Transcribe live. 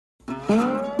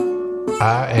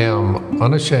I am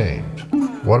unashamed.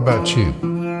 What about you?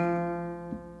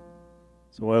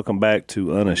 So welcome back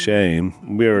to Unashamed.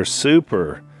 We are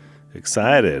super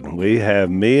excited. We have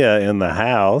Mia in the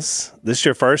house. This is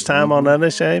your first time on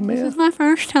Unashamed, Mia? This is my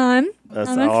first time. That's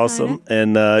I'm awesome.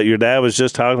 excited. And your dad was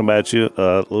just talking about you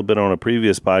a little bit on a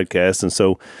previous podcast. And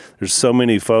so there's so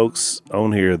many folks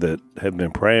on here that have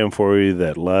been praying for you,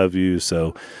 that love you.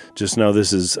 So just know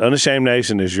this is Unashamed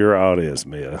Nation is your audience,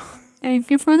 Mia.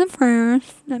 Thank you for the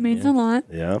prayers. That means a lot.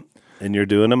 Yeah. And you're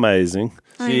doing amazing.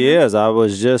 She is. I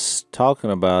was just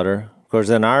talking about her. Of course,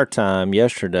 in our time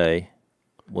yesterday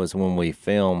was when we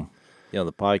filmed,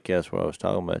 the podcast where I was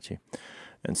talking about you.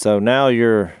 And so now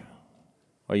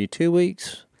are you 2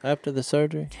 weeks after the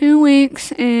surgery? 2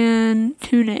 weeks and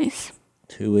 2 days.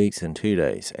 2 weeks and 2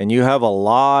 days. And you have a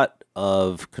lot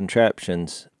of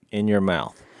contraptions in your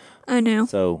mouth. I know.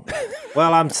 So,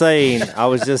 I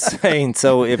was just saying,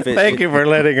 so if it... Thank you for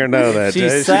letting her know that, She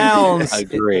Jase. sounds...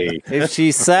 Agree. If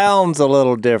she sounds a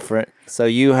little different, so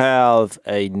you have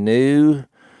a new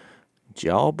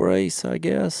jaw brace, I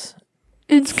guess?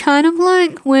 It's kind of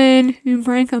like when you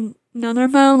break another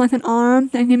bone, like an arm,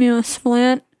 they give you a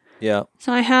splint. Yeah.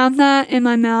 So I have that in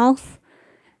my mouth,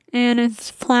 and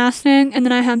it's plastic, and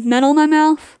then I have metal in my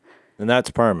mouth. And that's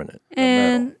permanent. the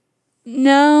And metal.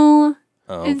 no,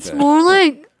 Oh, it's okay. more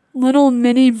like little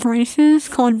mini braces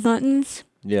called buttons.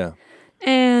 Yeah.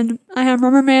 And I have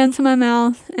rubber bands in my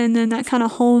mouth, and then that kind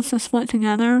of holds the split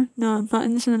together, the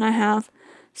buttons, and then I have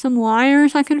some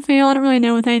wires I can feel. I don't really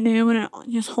know what they do, but it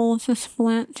just holds the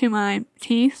split to my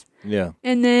teeth. Yeah.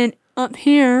 And then up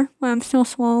here, where I'm still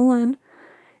swollen,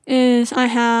 is I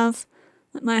have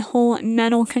my whole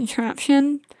metal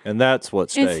contraption. And that's what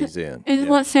stays in. It's Yeah.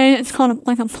 what say it's called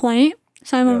like a plate.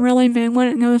 So I have Yeah. a really big one.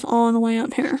 It goes all the way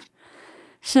up here.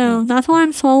 So that's why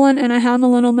I'm swollen, and I have a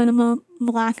little bit of a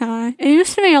black eye. It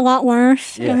used to be a lot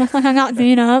worse. Yeah. It looked like I got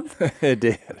beat up, It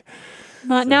did.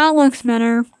 but now it looks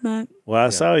better. But Well, I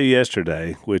saw you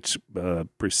yesterday, which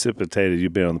precipitated you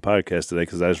being on the podcast today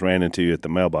because I just ran into you at the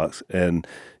mailbox, and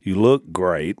you look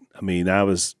great. I mean,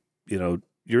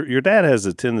 your dad has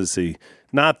a tendency,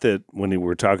 not that when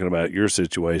we're talking about your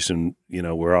situation,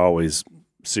 we're always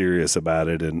serious about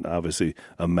it and obviously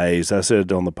amazed. I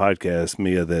said on the podcast,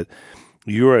 Mia, that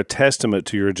you're a testament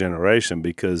to your generation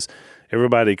because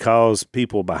everybody calls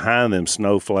people behind them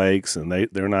snowflakes and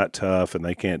they're not tough and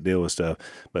they can't deal with stuff.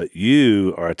 But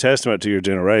you are a testament to your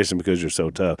generation because you're so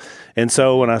tough. And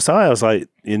so when I saw it, I was like,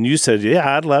 and you said,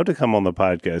 yeah, I'd love to come on the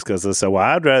podcast because I said, well,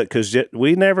 I'd rather, because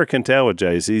we never can tell with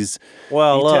Jase. He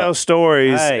tells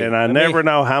stories and I never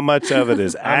know how much of it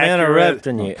is accurate. I'm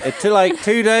interrupting you. Like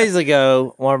 2 days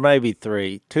ago, or maybe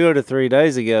 2 to 3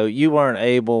 days ago, you weren't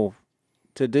able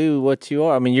to do what you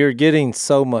are. I mean, you're getting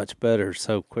so much better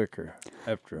so quicker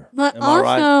after. But Am I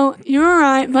right? also, you're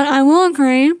right. But I will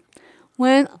agree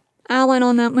with Alan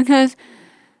on that because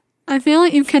I feel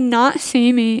like you cannot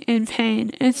see me in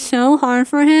pain. It's so hard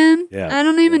for him. Yeah. I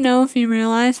don't even know if you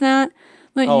realize that.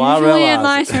 But I usually in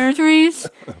my realize it. surgeries,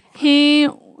 he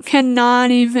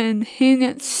cannot even. He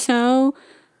gets so.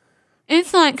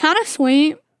 It's like kind of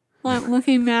sweet, like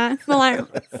looking back, but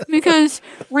like because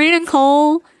Reed and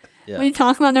Cole. Yeah. We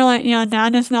talk about, they're like, yeah,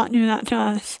 Dad does not do that to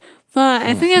us. But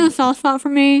I think it's a soft spot for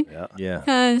me Yeah.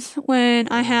 because when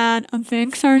I had a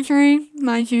big surgery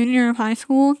my junior year of high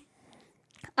school,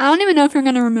 I don't even know if you're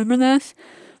going to remember this,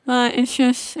 but it's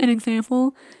just an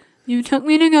example. You took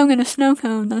me to go get a snow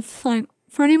cone. That's like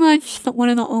pretty much one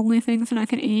of the only things that I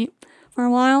could eat for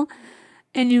a while.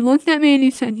 And you looked at me and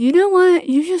you said, you know what?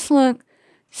 You just look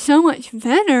so much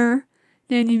better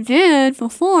than you did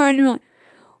before. And you're like,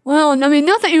 well, I mean,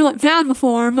 not that you looked bad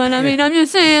before, but I mean, I'm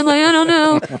just saying, like, I don't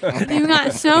know. You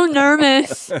got so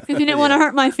nervous because you didn't want to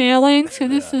hurt my feelings because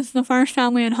this is the first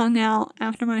time we had hung out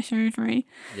after my surgery.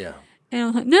 Yeah. And I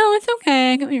was like, no, it's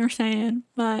okay. I get what you're saying.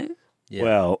 But Yeah.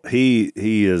 Well, he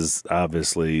is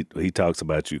obviously, he talks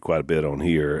about you quite a bit on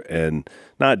here, and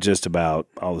not just about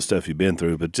all the stuff you've been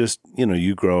through, but just,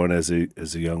 you growing as a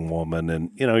young woman,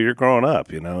 and, you're growing up,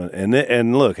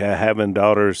 and look, having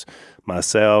daughters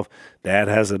myself, Dad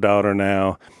has a daughter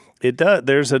now.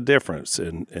 There's a difference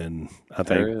in I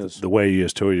think the way you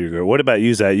just told your girl. What about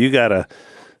you, Zach? You got a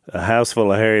house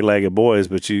full of hairy-legged boys,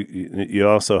 but you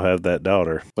also have that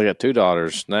daughter. We got 2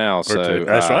 daughters now, so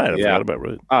That's right. I yeah. forgot about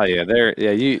Ruth. Oh yeah,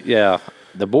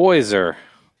 the boys are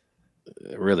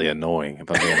really annoying,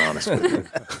 if I'm being honest with you.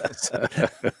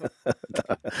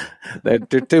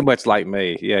 they're too much like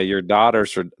me. Yeah, your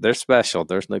daughters they're special.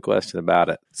 There's no question about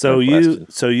it. So No you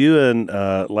question. and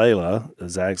Layla,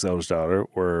 Zach's oldest daughter,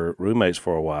 were roommates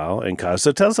for a while in college.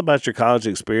 So tell us about your college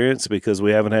experience, because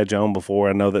we haven't had you on before.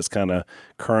 I know that's kind of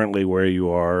currently where you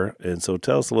are, and so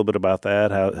tell us a little bit about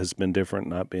that. How it has been different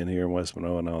not being here in West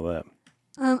Monroe and all that.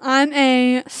 I'm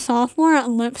a sophomore at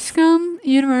Lipscomb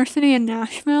University in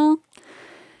Nashville,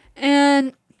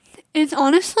 and it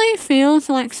honestly feels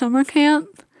like summer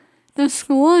camp. The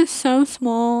school is so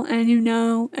small, and you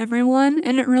know everyone,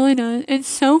 and it really does. It's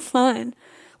so fun.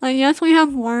 Like, yes, we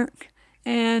have work,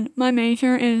 and my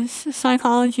major is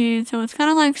psychology, and so it's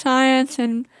kind of like science,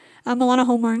 and I have a lot of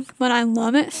homework, but I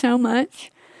love it so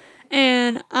much.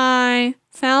 And I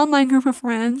found my group of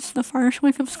friends the first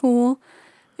week of school,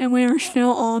 and we are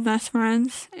still all best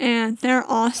friends, and they're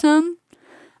awesome.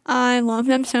 I love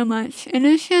them so much, and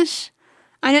it's just,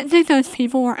 I didn't think those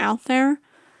people were out there.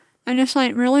 I just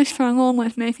really struggled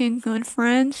with making good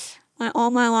friends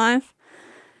all my life.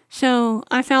 So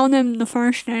I found them the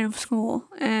first day of school,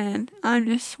 and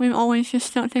we've always just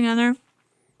stuck together.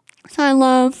 So I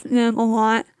love them a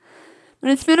lot.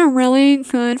 But it's been a really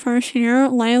good first year.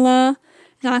 Layla,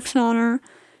 Zach's daughter,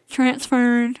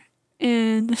 transferred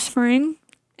in the spring,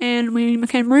 and we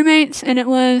became roommates, and it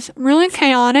was really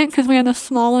chaotic because we had the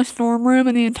smallest dorm room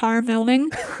in the entire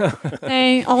building.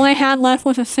 All they had left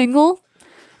was a single,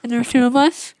 and there's two of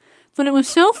us. But it was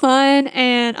so fun,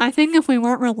 and I think if we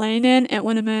weren't related, it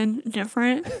would have been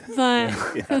different. But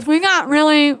because we got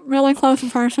really, really close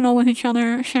and personal with each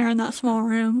other sharing that small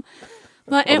room.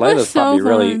 But it was so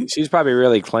fun. She's probably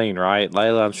really clean, right?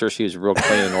 Layla, I'm sure she was real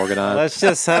clean and organized. Let's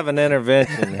just have an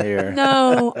intervention here.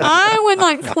 No, I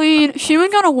would clean. She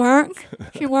would go to work.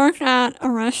 She worked at a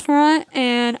restaurant,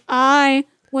 and I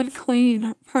would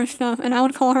clean her stuff. And I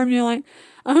would call her and be like,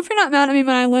 I hope you're not mad at me,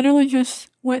 but I literally just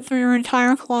went through your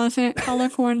entire closet, color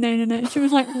coordinated it. She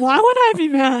was like, why would I be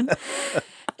mad?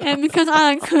 And because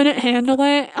I couldn't handle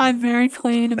it, I'm very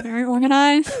clean and very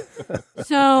organized.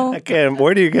 So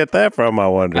Where do you get that from, I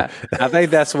wonder? I think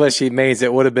that's what she means.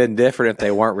 It would have been different if they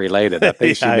weren't related. I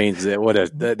think she means it would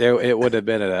have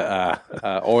been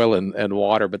oil and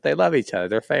water, but they love each other.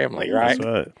 They're family, right? That's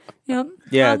right. Yep.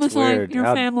 Yeah, Mom it's was weird like, your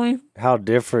family. how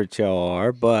different y'all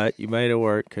are, but you made it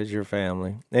work because you're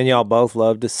family. And y'all both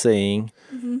love to sing.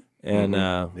 Mm-hmm. And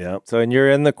Yep. so, and you're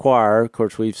in the choir. Of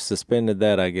course, we've suspended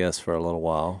that, I guess, for a little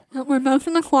while. We're both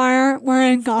in the choir. We're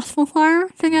in gospel choir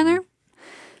together.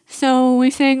 So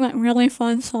we sing really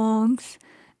fun songs,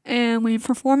 and we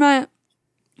perform at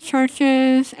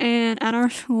churches and at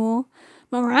our school.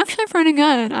 But we're actually pretty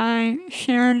good. I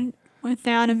shared with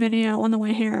Dad a video on the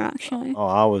way here, actually. Oh,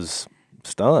 I was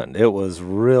stunned. It was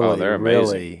really, they're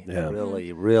amazing.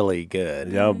 really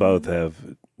good. Y'all both have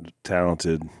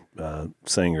talented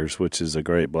singers, which is a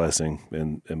great blessing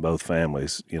in both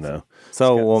families, you know.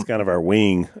 So it's kind of our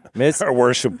wing, our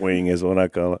worship wing is what I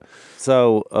call it.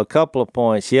 So a couple of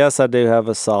points. Yes, I do have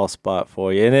a soft spot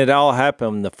for you. And it all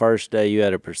happened the first day you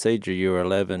had a procedure. You were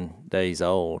 11 days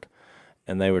old,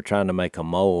 and they were trying to make a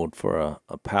mold for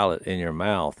a palate in your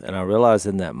mouth. And I realized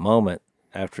in that moment,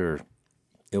 after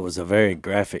it was a very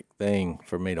graphic thing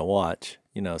for me to watch,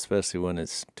 you know, especially when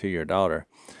it's to your daughter.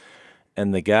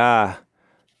 And the guy,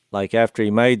 after he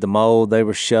made the mold, they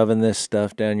were shoving this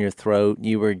stuff down your throat, and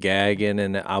you were gagging,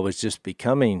 and I was just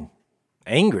becoming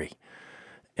angry.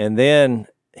 And then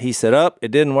he said,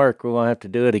 it didn't work. We're going to have to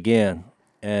do it again.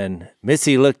 And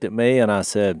Missy looked at me, and I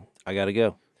said, I got to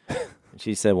go. And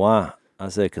she said, why? I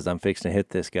said, because I'm fixing to hit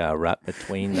this guy right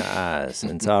between the eyes.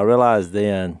 And so I realized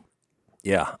then,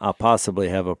 yeah, I possibly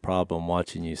have a problem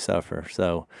watching you suffer.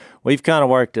 So we've kind of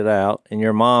worked it out. And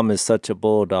your mom is such a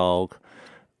bulldog.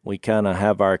 We kind of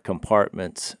have our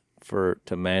compartments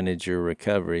to manage your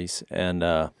recoveries.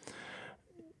 And,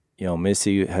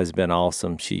 Missy has been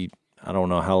awesome. I don't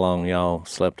know how long y'all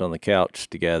slept on the couch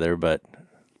together, but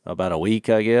about a week,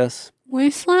 I guess. We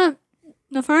slept,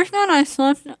 the first night I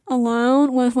slept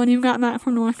alone was when you got back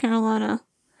from North Carolina,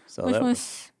 which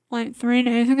was 3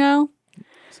 days ago.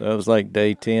 So it was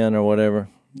day 10 or whatever.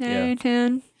 Day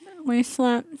 10. We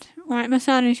slept right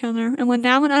beside each other. And when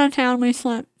Dad went out of town, we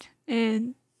slept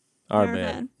in our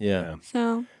bed. Yeah.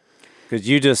 So. Because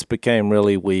you just became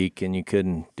really weak and you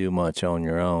couldn't do much on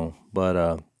your own.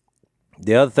 But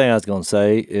the other thing I was going to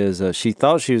say is she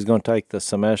thought she was going to take the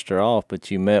semester off, but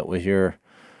you met with your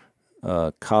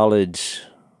college,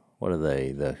 what are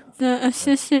they? The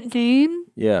assistant dean.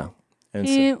 Yeah. And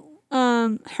he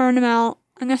heard about,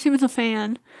 I guess he was a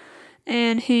fan,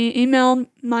 and he emailed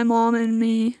my mom and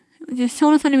me, just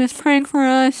told us that he was praying for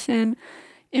us and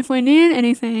if we needed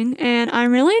anything. And I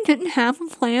really didn't have a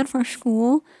plan for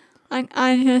school.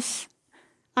 I just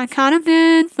I kind of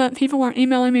did, but people weren't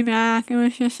emailing me back. It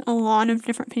was just a lot of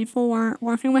different people were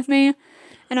working with me.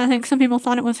 And I think some people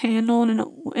thought it was handled, and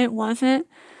it wasn't.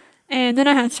 And then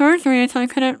I had surgery, so I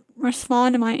couldn't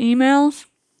respond to my emails.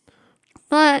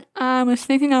 But I was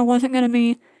thinking I wasn't going to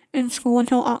be in school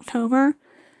until October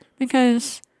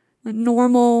because the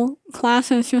normal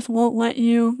classes just won't let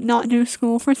you not do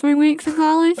school for 3 weeks in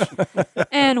college.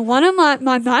 And one of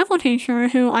my Bible teacher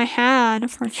who I had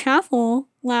for chapel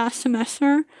last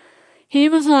semester, he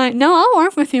was like, no, I'll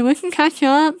work with you. We can catch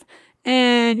up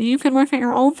and you can work at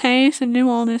your own pace and do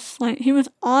all this. Like, he was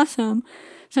awesome.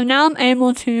 So now I'm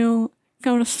able to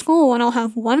go to school and I'll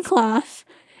have one class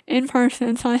in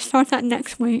person. So I start that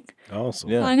next week.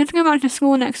 Awesome. Yeah. So I get to go back to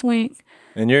school next week.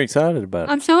 And you're excited about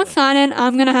it. I'm so excited.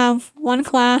 I'm going to have one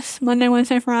class Monday,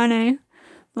 Wednesday, Friday.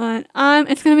 But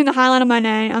it's going to be the highlight of my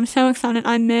day. I'm so excited.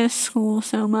 I miss school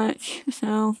so much.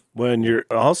 So When you're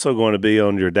also going to be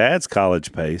on your dad's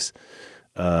college pace,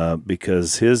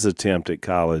 because his attempt at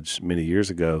college many years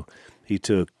ago, he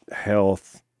took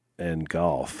health and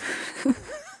golf.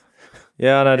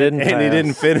 Yeah, and I didn't And he pass.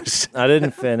 didn't finish. I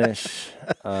didn't finish.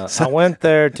 I went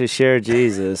there to share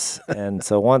Jesus, and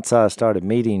so once I started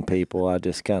meeting people, I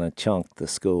just kind of chunked the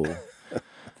school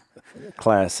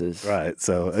classes. Right.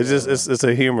 So it's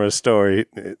a humorous story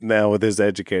now with his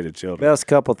educated children. Best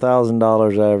couple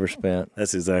 $1,000s I ever spent.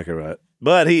 That's exactly right.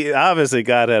 But he obviously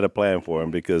God had a plan for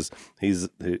him because his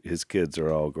kids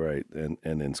are all great and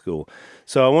in school.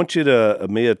 So I want you to,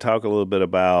 Mia, talk a little bit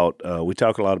about, we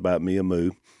talk a lot about Mia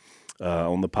Moo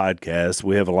on the podcast.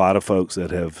 We have a lot of folks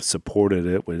that have supported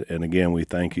it. And again, we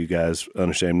thank you guys,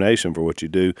 Unashamed Nation, for what you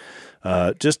do.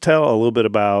 Just tell a little bit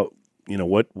about,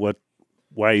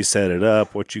 why you set it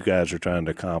up, what you guys are trying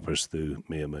to accomplish through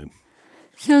Mia Moo.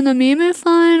 So the Mia Moo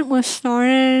Fund was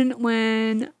started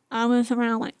when I was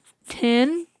around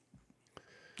 10.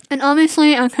 And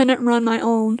obviously I couldn't run my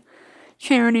own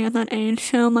charity at that age.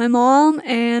 So my mom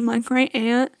and my great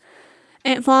aunt,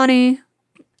 Aunt Bonnie,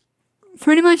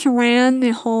 pretty much ran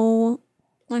the whole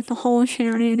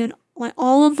charity, did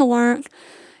all of the work.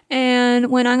 And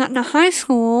when I got into high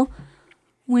school,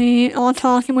 we all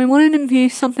talked and we wanted to be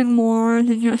something more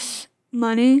than just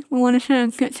money. We wanted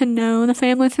to get to know the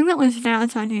family. I think that was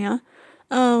Dad's idea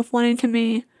of wanting to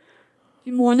be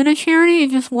more than a charity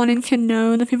and just wanting to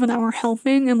know the people that were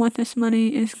helping and what this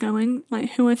money is going,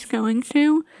 who it's going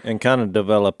to. And kind of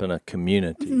developing a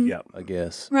community, Yeah. I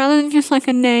guess. Rather than just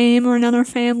a name or another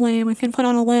family we can put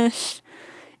on a list,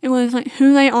 it was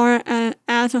who they are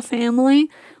as a family,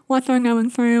 what they're going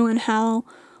through, and how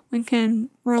we can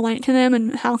relate to them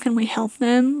and how can we help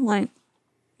them,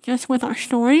 just with our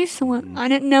stories. So I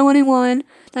didn't know anyone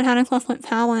that had a cleft lip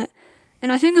palate.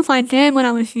 And I think if I did when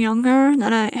I was younger,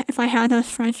 if I had those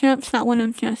friendships, that would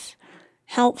have just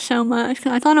helped so much.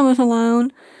 Because I thought I was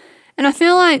alone. And I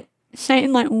feel like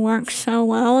Satan, works so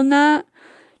well in that.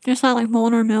 Just that,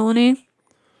 vulnerability.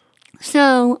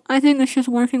 So I think it's just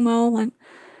working well,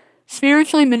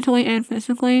 spiritually, mentally, and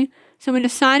physically. So we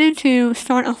decided to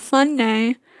start a fun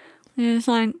day. It's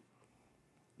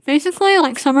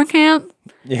basically summer camp.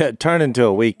 Yeah, it turned into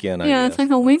a weekend, I guess.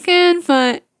 It's a weekend,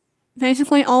 but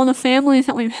basically all the families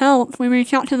that we've helped, we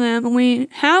reach out to them, and we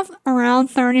have around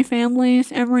 30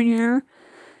 families every year.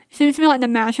 It seems to be the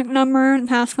magic number. The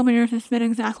past couple of years it's been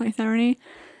exactly 30.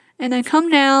 And they come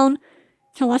down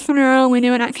to West Monroe. We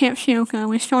do it at Camp Shioka.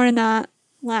 We started that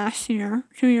last year,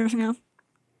 2 years ago.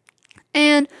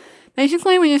 And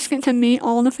basically we just get to meet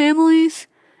all the families.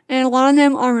 And a lot of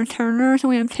them are returners. And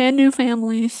we have 10 new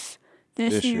families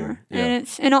this year. Yeah. And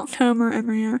it's in October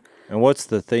every year. And what's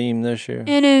the theme this year?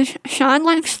 It is Shine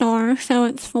Like Stars. So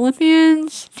it's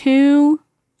Philippians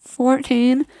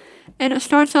 2:14. And it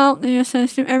starts out, it just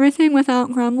says, do everything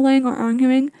without grumbling or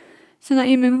arguing, so that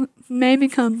you may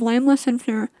become blameless and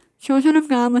pure, children of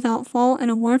God without fault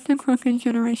in a warped and crooked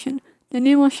generation. Then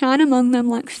you will shine among them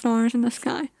like stars in the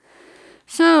sky.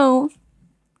 So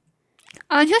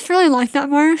I just really like that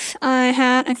verse. I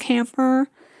had a camper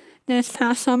this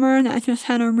past summer that just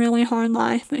had a really hard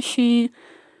life, but she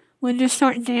would just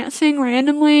start dancing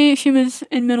randomly. She was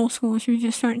in middle school. She would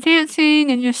just start dancing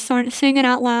and just start singing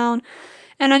out loud.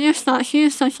 And I just thought she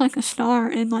is such a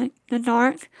star in the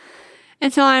dark.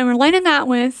 And so I related that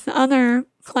with the other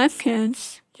cleft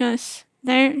kids.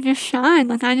 They just shine.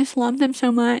 I just love them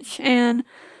so much. And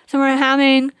so we're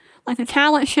having a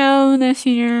talent show this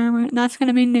year. That's going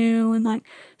to be new. And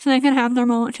so they can have their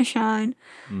moment to shine.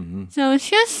 Mm-hmm. So it's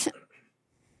just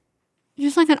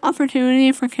an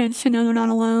opportunity for kids to know they're not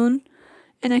alone.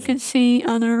 And they can see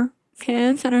other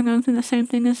kids that are going through the same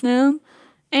thing as them.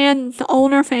 And the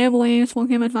older families will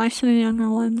give advice to the younger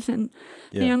ones. And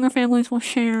the younger families will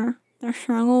share their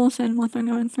struggles and what they're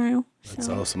going through. That's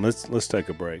awesome. Let's take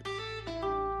a break.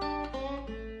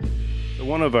 So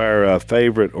one of our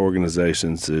favorite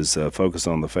organizations is Focus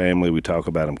on the Family. We talk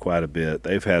about them quite a bit.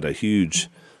 They've had a huge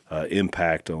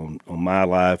impact on my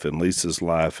life and Lisa's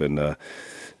life, and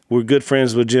we're good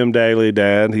friends with Jim Daly,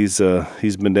 Dad. He's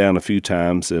been down a few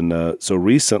times, and so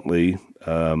recently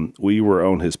we were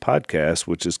on his podcast,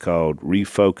 which is called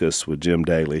Refocus with Jim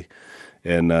Daly,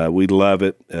 and we love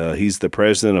it. He's the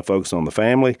president of Focus on the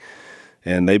Family,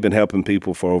 and they've been helping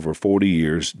people for over 40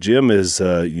 years. Jim is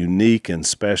unique and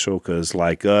special because,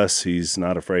 like us, he's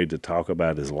not afraid to talk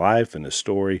about his life and his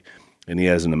story, and he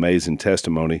has an amazing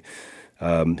testimony.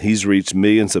 He's reached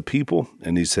millions of people,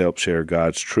 and he's helped share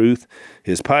God's truth.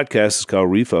 His podcast is called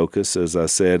Refocus, as I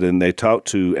said, and they talk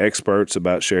to experts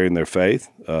about sharing their faith.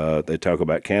 They talk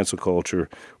about cancel culture,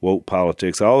 woke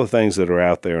politics, all the things that are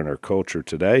out there in our culture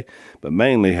today, but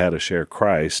mainly how to share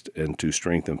Christ and to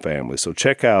strengthen families. So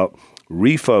check out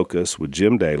Refocus with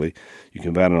Jim Daly. You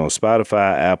can find it on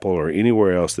Spotify, Apple, or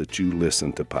anywhere else that you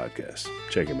listen to podcasts.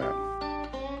 Check him out.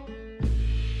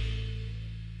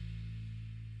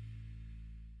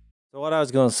 So what I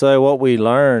was going to say, what we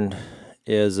learned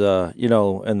is,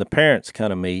 and the parents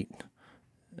kind of meet,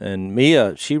 and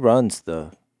Mia, she runs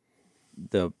the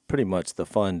pretty much the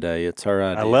fun day. It's her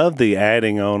idea. I love the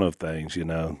adding on of things,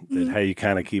 that how you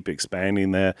kind of keep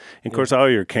expanding that. And of course, all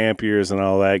your camp years and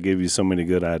all that give you so many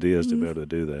good ideas to be able to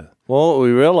do that. Well,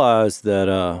 we realized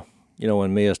that,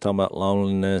 when Mia's talking about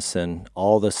loneliness and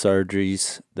all the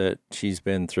surgeries that she's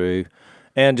been through,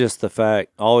 and just the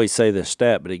fact, I always say this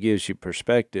stat, but it gives you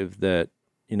perspective that,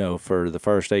 for the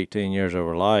first 18 years of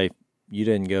her life, you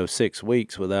didn't go 6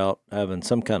 weeks without having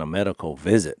some kind of medical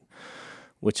visit,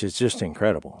 which is just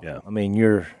incredible. Yeah. I mean,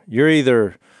 you're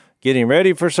either getting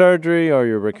ready for surgery or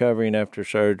you're recovering after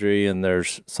surgery, and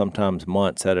there's sometimes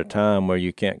months at a time where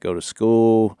you can't go to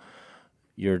school.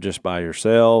 You're just by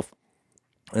yourself.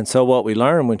 And so what we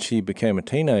learned when she became a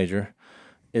teenager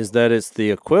is that it's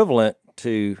the equivalent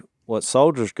to what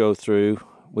soldiers go through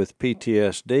with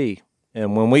PTSD.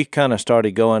 And when we kind of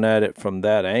started going at it from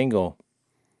that angle,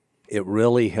 it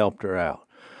really helped her out.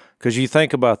 Because you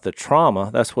think about the trauma,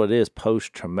 that's what it is,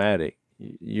 post-traumatic.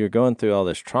 You're going through all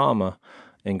this trauma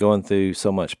and going through so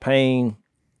much pain,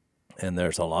 and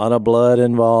there's a lot of blood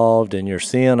involved, and you're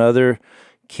seeing other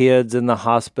kids in the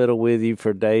hospital with you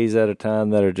for days at a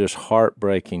time that are just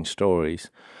heartbreaking stories.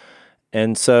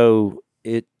 And so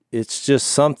it's just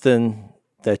something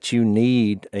that you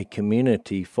need a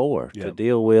community for, to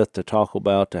deal with, to talk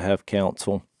about, to have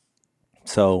counsel.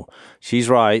 So she's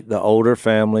right. The older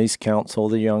families counsel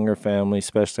the younger families,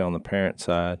 especially on the parent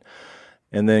side.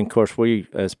 And then, of course, we,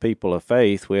 as people of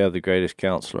faith, we have the greatest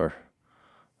counselor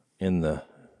in the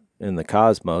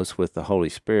cosmos with the Holy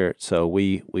Spirit. So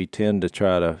we tend to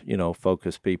try to,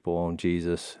 focus people on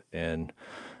Jesus and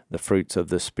the fruits of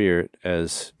the Spirit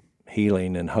as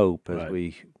healing and hope as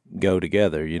we go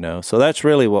together, So that's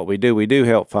really what we do. We do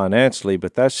help financially,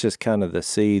 but that's just kind of the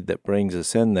seed that brings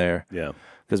us in there. Yeah.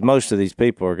 Because most of these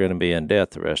people are going to be in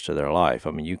debt the rest of their life.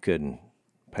 I mean, you couldn't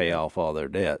pay off all their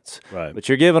debts. Right. But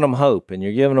you're giving them hope, and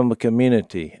you're giving them a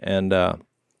community, and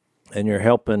you're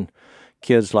helping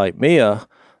kids like Mia.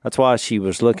 That's why she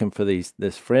was looking for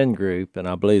this friend group, and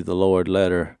I believe the Lord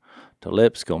led her to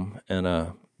Lipscomb.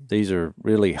 And these are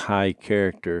really high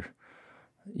character,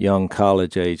 young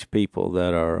college age people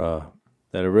that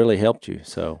have really helped you.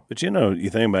 So, but you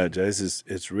think about it, Jase,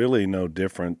 it's really no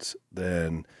different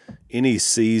than any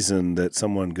season that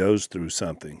someone goes through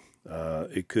something.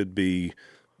 It could be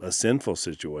a sinful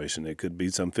situation. It could be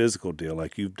some physical deal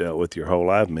like you've dealt with your whole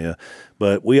life, Mia.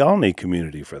 But we all need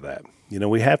community for that.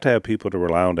 We have to have people to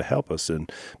rely on to help us, and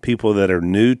people that are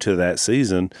new to that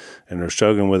season and are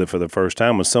struggling with it for the first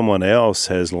time. When someone else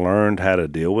has learned how to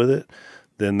deal with it,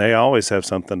 then they always have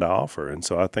something to offer. And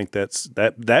so I think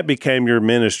that became your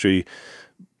ministry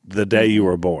the day you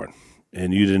were born,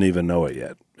 and you didn't even know it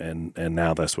yet. And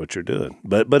now that's what you're doing.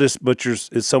 But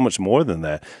it's so much more than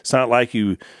that. It's not like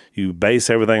you base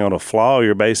everything on a flaw.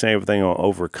 You're basing everything on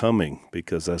overcoming,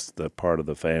 because that's the part of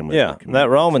the family. Yeah, that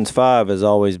Romans 5 has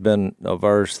always been a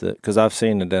verse that, because I've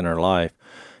seen it in her life.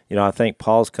 I think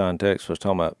Paul's context was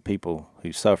talking about people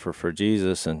who suffer for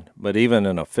Jesus, but even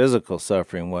in a physical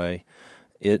suffering way,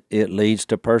 it leads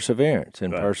to perseverance,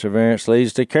 and perseverance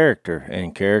leads to character,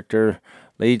 and character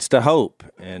leads to hope,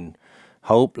 and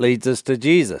hope leads us to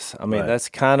Jesus. I mean, that's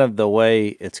kind of the way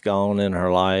it's gone in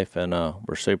her life, and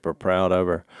we're super proud of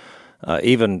her.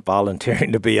 Even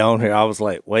volunteering to be on here, I was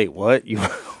like, wait, what?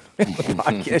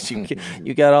 I guess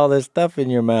you got all this stuff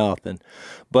in your mouth.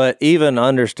 But even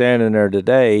understanding her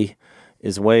today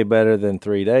is way better than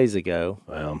 3 days ago.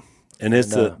 Well, And it's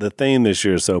the theme this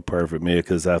year is so perfect, Mia,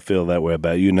 because I feel that way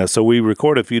about you. Now, so we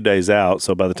record a few days out,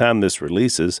 so by the time this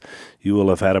releases, you will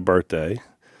have had a birthday.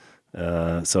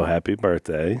 So happy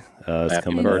birthday. It's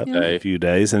coming up in a few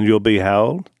days. And you'll be how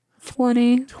old?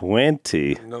 20.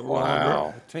 20. No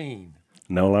longer a teen.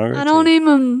 No longer I don't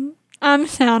even... I'm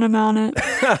sad about it.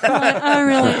 I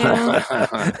really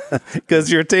am.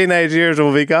 Because your teenage years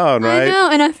will be gone, right? I know,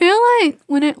 and I feel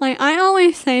like I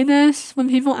always say this when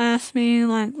people ask me,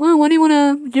 like, well, what do you want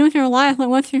to do with your life? Like,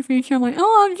 what's your future? I'm like,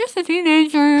 oh, I'm just a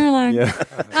teenager. Like,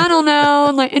 I don't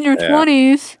know. Like, in your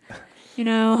 20s, you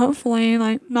know, hopefully,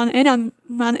 like, by the end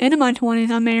of my 20s,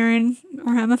 I'm married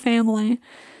or have a family.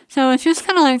 So it's just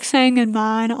kind of like saying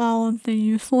goodbye to all of the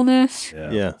youthfulness.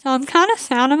 Yeah. So I'm kind of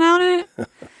sad about it.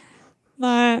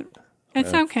 But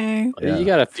it's okay. Yeah. You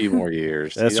got a few more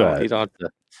years. That's right. You don't have to.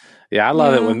 Yeah, I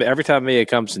love it when every time Mia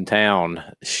comes in town,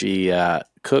 she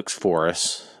cooks for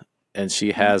us, and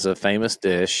she has a famous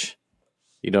dish.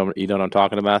 You know what I'm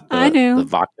talking about? I do.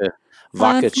 The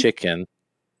vodka chicken.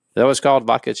 Is that what it's called?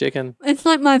 Vodka chicken? It's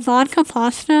like my vodka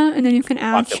pasta, and then you can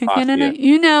add Vodka chicken pasta, in it.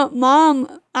 You know, Mom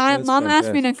asked me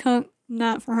fantastic. to cook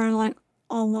that for her like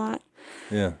a lot.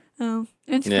 Yeah. So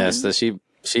it's Yeah, fun. so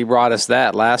she brought us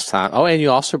that last time. Oh, and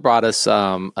you also brought us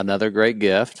another great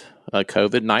gift,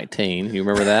 COVID-19. You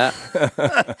remember that?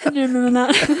 I do remember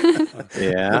that.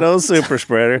 Yeah. No super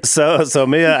spreader. So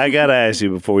Mia, I got to ask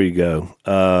you before you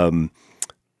go.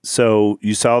 So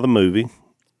you saw the movie,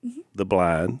 The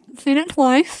Blind. Seen it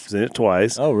twice. Seen it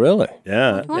twice. Oh, really?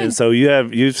 Yeah. Twice. And so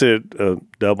you've said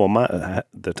double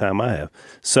the time I have.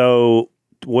 So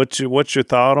what's your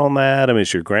thought on that? I mean,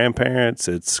 it's your grandparents.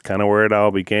 It's kind of where it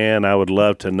all began. I would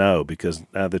love to know, because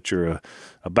now that you're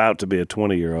about to be a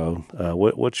 20-year-old,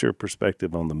 what's your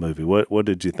perspective on the movie? What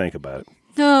did you think about it?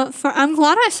 I'm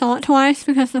glad I saw it twice,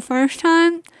 because the first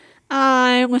time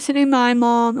I was sitting by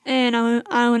Mom, and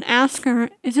I would ask her,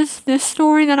 is this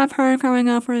story that I've heard growing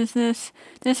up, or is this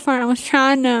part? I was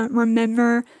trying to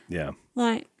remember. Yeah.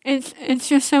 Like, it's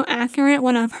just so accurate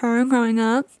what I've heard growing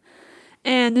up.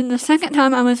 And then the second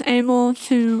time I was able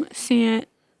to see it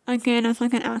again as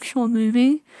like an actual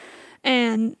movie.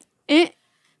 And it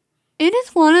is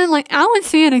one of, like, I would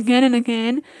see it again and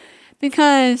again,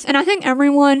 because, and I think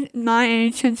everyone my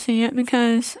age should see it,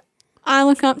 because I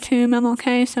look up to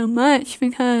MLK so much,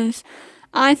 because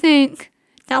I think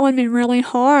that would be really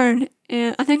hard.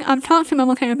 And I think I've talked to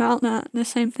MLK about that, the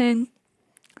same thing,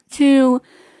 to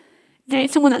date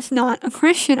someone that's not a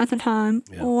Christian at the time,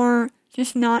 or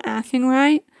just not acting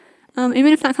right. Even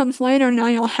if that comes later, now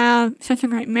you'll have such a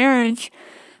great marriage.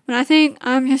 But I think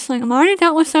I'm just like, I'm already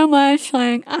dealt with so much,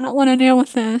 like, I don't want to deal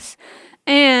with this.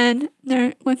 And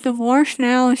with divorce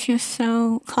now, it's just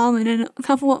so common. And a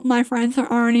couple of my friends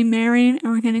are already married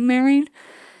or getting married.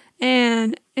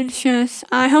 And it's just,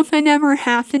 I hope they never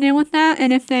have to deal with that.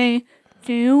 And if they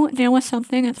do deal with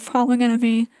something, it's probably going to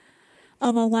be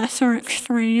of a lesser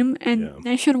extreme. And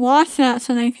they should watch that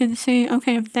so they can see,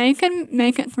 okay, if they can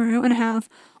make it through and have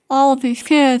all of these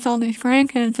kids, all these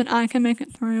grandkids, then I can make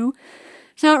it through.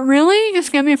 So it really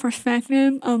just gave me a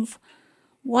perspective of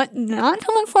what not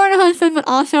to look for in a husband, but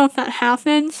also if that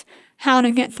happens, how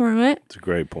to get through it. It's a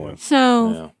great point.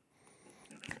 So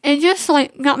it just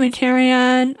like got me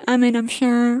teary-eyed. I mean, I'm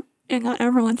sure it got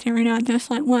everyone teary-eyed,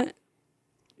 just like what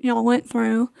y'all went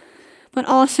through. But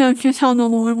also just how the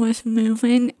Lord was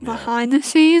moving behind the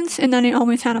scenes, and that he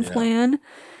always had a plan.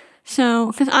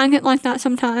 So, because I get like that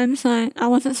sometimes, like, I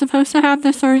wasn't supposed to have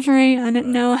the surgery. I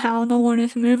didn't know how the Lord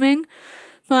is moving.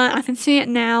 But I can see it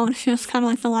now. It's just kind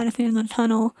of like the light at the end of the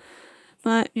tunnel.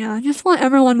 But yeah, I just want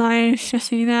everyone my age to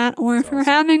see that. Or if you're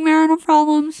having marital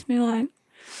problems, be like,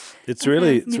 It's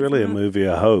really a movie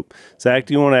of hope. Zach,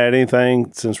 do you want to add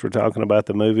anything, since we're talking about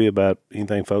the movie, about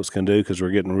anything folks can do? Because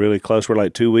we're getting really close. We're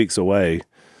like 2 weeks away.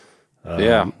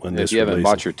 When if you haven't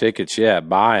bought your tickets yet,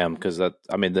 buy them, because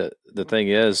the thing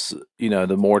is,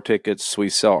 the more tickets we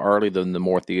sell early, then the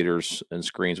more theaters and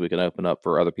screens we can open up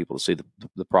for other people to see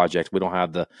the project. We don't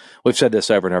have we've said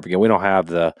this over and over again, we don't have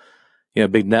the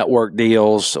big network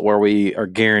deals where we are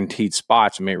guaranteed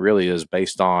spots. I mean, it really is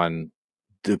based on,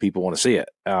 do people want to see it?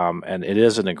 And it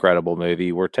is an incredible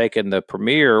movie. We're taking the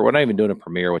premiere. We're not even doing a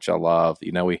premiere, which I love.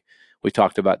 We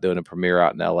talked about doing a premiere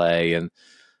out in LA, and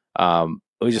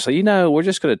we just say, we're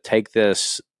just going to take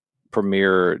this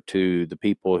premiere to the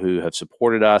people who have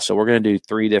supported us. So we're going to do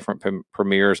 3 different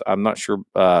premieres. I'm not sure.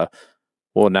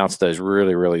 We'll announce those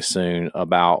really, really soon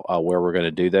about where we're going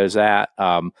to do those at.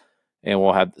 And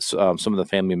we'll have some of the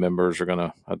family members are going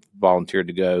to have volunteered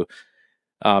to go.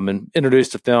 and introduce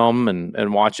the film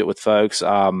and watch it with folks.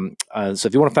 So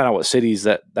if you want to find out what cities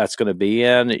that's going to be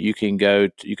in, you can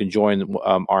join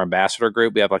our ambassador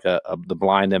group. We have like the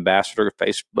Blind Ambassador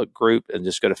Facebook group, and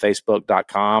just go to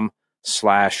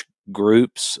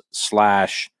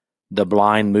facebook.com/groups/the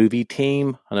Blind Movie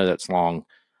Team. I know that's long,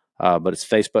 but it's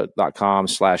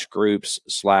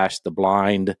facebook.com/groups/the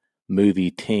Blind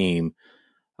Movie Team.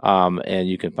 And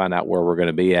you can find out where we're going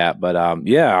to be at. But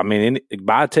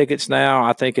buy tickets now.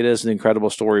 I think it is an incredible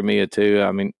story, Mia, too.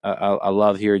 I mean, I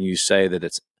love hearing you say that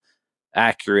it's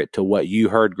accurate to what you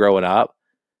heard growing up,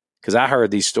 because I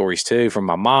heard these stories too from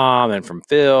my mom and from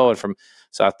Phil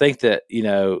so I think that,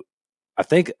 I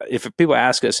think if people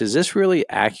ask us, is this really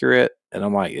accurate? And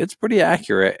I'm like, it's pretty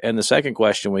accurate. And the second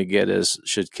question we get is,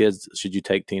 should you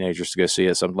take teenagers to go see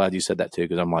it? So I'm glad you said that too,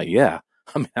 because I'm like, yeah.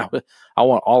 I mean, I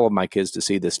want all of my kids to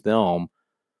see this film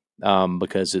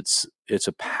because it's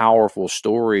a powerful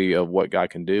story of what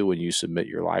God can do when you submit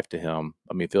your life to Him.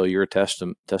 I mean, Phil, your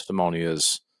testimony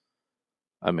is,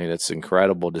 I mean, it's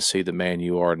incredible to see the man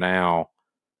you are now,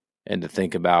 and to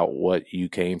think about what you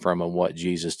came from and what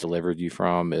Jesus delivered you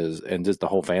from and just the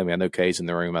whole family. I know Kay's in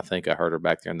the room. I think I heard her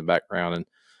back there in the background,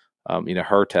 and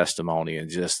her testimony and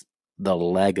just the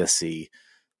legacy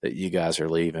that you guys are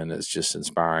leaving is just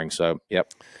inspiring. So,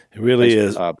 yep. It really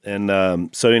is.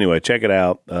 And so anyway, check it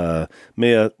out.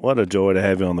 Mia, what a joy to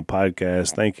have you on the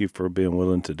podcast. Thank you for being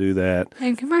willing to do that.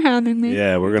 Thank you for having me.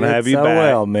 Yeah, we're going to have you back.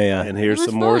 Well, Mia. And here's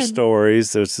some more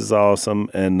stories. This is awesome.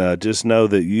 And just know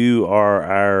that you are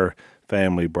our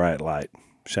family bright light,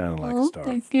 shining like a star.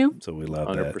 Thank you. So we love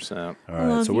 100%. that. All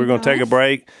right, so we're going to take a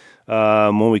break.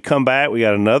 When we come back, we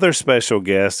got another special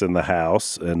guest in the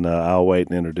house, and I'll wait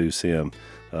and introduce him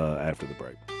after the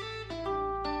break.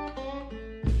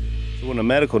 So when a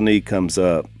medical need comes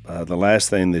up, the last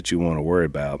thing that you want to worry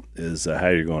about is how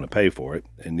you're going to pay for it,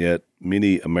 and yet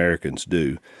many Americans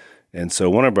do. And so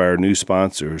one of our new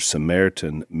sponsors,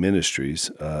 Samaritan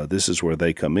Ministries, this is where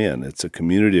they come in. It's a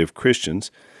community of Christians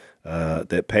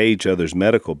that pay each other's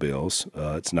medical bills.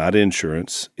 It's not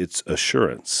insurance, it's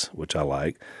assurance, which I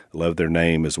like. I love their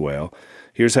name as well.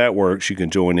 Here's how it works. You can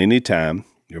join anytime.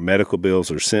 Your medical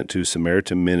bills are sent to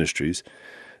Samaritan Ministries.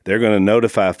 They're going to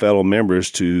notify fellow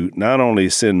members to not only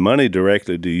send money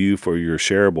directly to you for your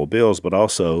shareable bills, but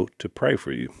also to pray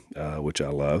for you, which I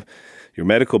love. Your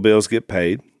medical bills get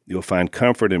paid. You'll find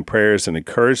comfort in prayers and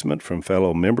encouragement from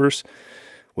fellow members.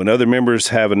 When other members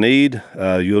have a need,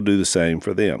 you'll do the same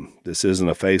for them. This isn't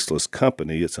a faceless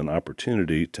company. It's an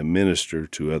opportunity to minister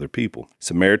to other people.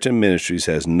 Samaritan Ministries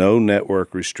has no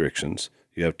network restrictions.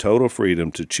 You have total freedom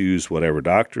to choose whatever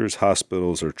doctors,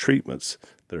 hospitals, or treatments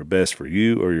that are best for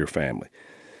you or your family.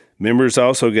 Members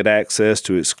also get access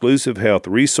to exclusive health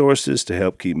resources to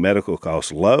help keep medical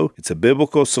costs low. It's a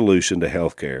biblical solution to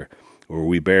health care, where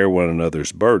we bear one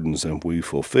another's burdens and we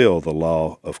fulfill the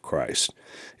law of Christ.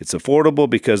 It's affordable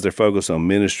because they're focused on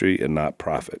ministry and not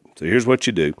profit. So here's what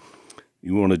you do.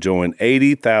 You want to join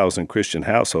 80,000 Christian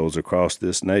households across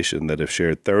this nation that have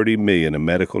shared $30 million in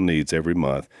medical needs every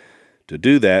month. To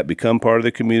do that, become part of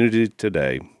the community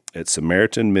today at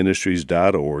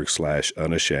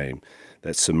SamaritanMinistries.org/unashamed.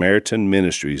 That's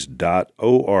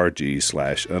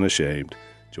SamaritanMinistries.org/unashamed.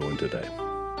 Join today.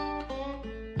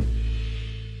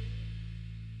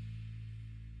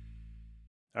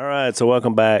 All right, so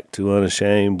welcome back to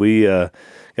Unashamed. We got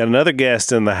another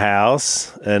guest in the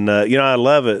house, and I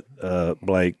love it,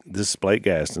 Blake. This is Blake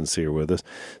Gaston's here with us.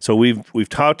 So we've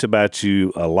talked about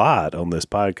you a lot on this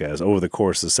podcast over the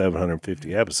course of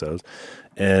 750 episodes,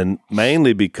 and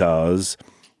mainly because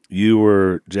you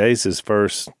were Jase's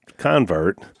first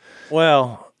convert.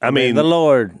 Well, I mean, the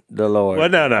Lord. Well,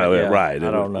 no, yeah, right.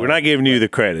 I don't know. We're not giving you the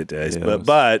credit, Jase,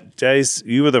 but Jase,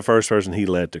 you were the first person he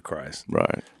led to Christ.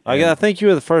 Right. I think you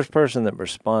were the first person that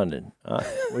responded.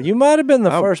 Well, you might have been the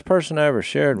first person I ever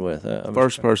shared with.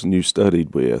 First person you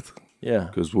studied with. Yeah.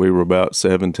 Because we were about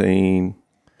 17,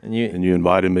 and you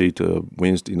invited me to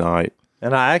Wednesday night.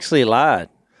 And I actually lied.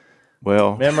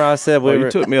 Well, remember I said you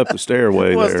took me up the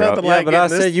stairway there. But I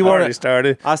said you want to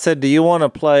started. I said, do you want to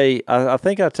play? I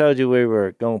think I told you we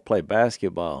were going to play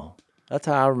basketball. That's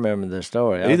how I remember the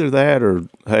story. Either that or,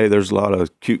 hey, there's a lot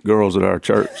of cute girls at our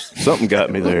church. Something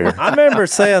got me there. I remember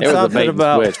saying something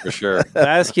about for sure.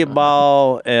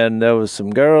 basketball, and there was some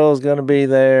girls going to be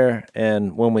there.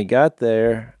 And when we got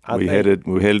there, we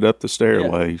headed up the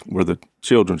stairway where the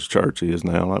children's church is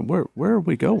now. Like, where are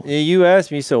we going? You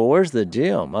asked me, so where's the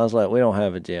gym? I was like, we don't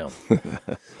have a gym.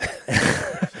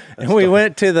 And we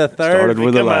went to the third. Started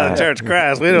with a lie. Church of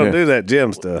Christ. We don't do that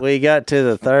gym stuff. We got to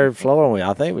the third floor, and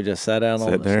I think we just sat down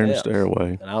on the there in the steps.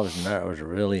 stairway. And I was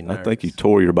really nervous. I think you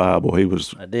tore your Bible. He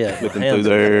was I did. flipping through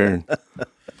there. And,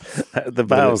 The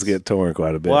Bibles get torn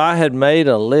quite a bit. Well, I had made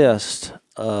a list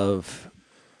of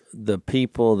the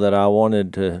people that I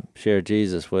wanted to share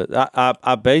Jesus with.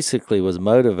 I basically was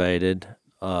motivated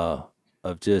of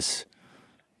just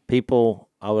people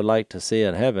I would like to see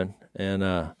in heaven.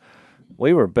 And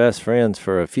we were best friends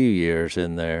for a few years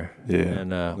in there. Yeah,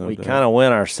 And we kind of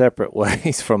went our separate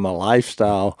ways from a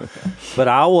lifestyle. But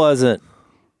I was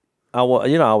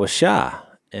shy.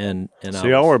 And so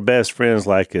y'all were best friends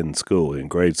like in school, in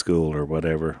grade school or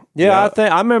whatever. Yeah,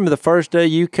 I remember the first day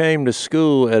you came to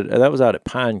school. That was out at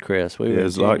Pinecrest. We were it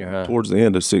was in like junior high. towards the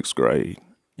end of 6th grade.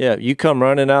 Yeah, you come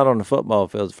running out on the football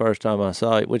field the first time I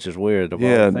saw you, which is weird. Of all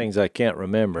the things I can't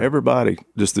remember. Everybody,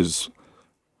 just as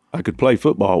I could play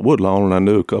football at Woodlawn, and I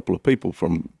knew a couple of people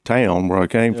from town where I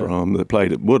came from that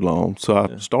played at Woodlawn. So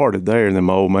I started there, and then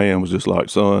my old man was just like,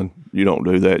 son, you don't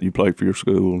do that. You play for your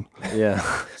school. Yeah.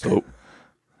 So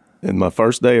in my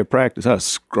first day of practice, I was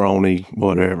scrawny,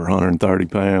 whatever, 130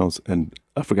 pounds, and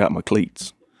I forgot my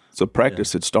cleats. So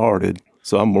practice had started.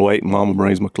 So I'm waiting. Mama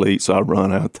brings my cleats, so I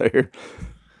run out there.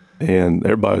 And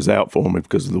everybody was out for me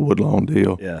because of the Woodlawn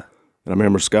deal. Yeah. And I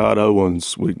remember Scott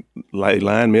Owens,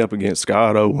 lined me up against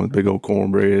Scott Owens, big old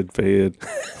cornbread fed.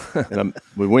 And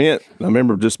we went, and I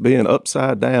remember just being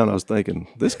upside down. I was thinking,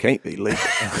 this can't be legal.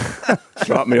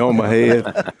 Dropped me on my head.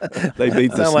 They beat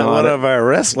the Sound like one of our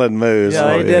wrestling moves.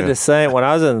 Yeah, they did the same. When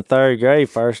I was in third grade,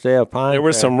 first day of Pinecrest. There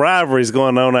were some rivalries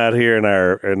going on out here in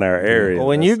our area. Well,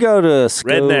 when you go to a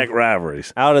school redneck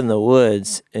rivalries out in the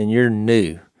woods and you're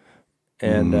new,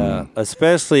 and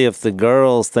especially if the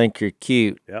girls think you're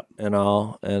cute and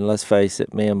all, and let's face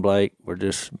it, me and Blake were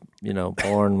just,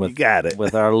 born with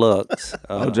with our looks.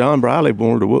 John Briley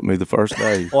wanted to whoop me the first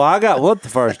day. Well, I got whooped the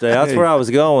first day. That's where I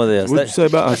was going with this. What'd you say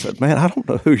about it? I said, man, I don't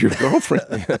know who your girlfriend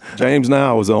is. James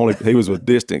now he was a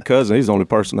distant cousin. He's the only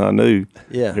person I knew.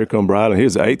 Yeah. Here come Briley. He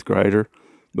was an 8th grader.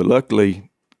 But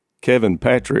luckily, Kevin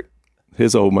Patrick,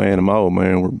 his old man and my old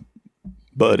man were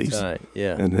buddies. Right,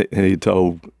 yeah. And he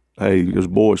told, hey, there's a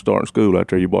boy starting school out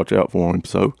there. You watch out for him.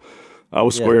 So I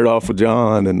was squared off with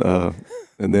John,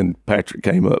 and then Patrick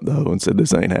came up, though, and said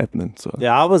this ain't happening. So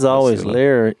yeah, I was always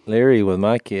leery with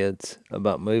my kids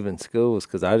about moving schools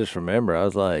because I just remember I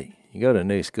was like, you go to a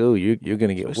new school, you're going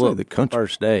to get whooped the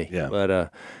first day. Yeah. But, I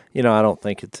don't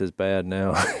think it's as bad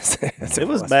now. It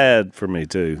was bad for me,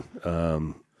 too.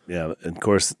 And of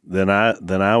course, then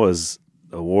I was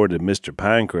awarded Mr.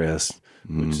 Pinecrest,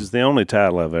 which is the only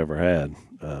title I've ever had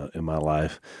in my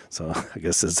life. So I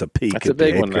guess it's a peak. That's a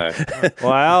big one, though.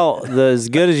 Well, as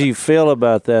good as you feel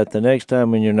about that, the next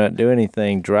time when you're not doing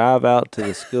anything, drive out to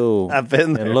the school I've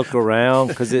been there. and look around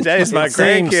because Jase, my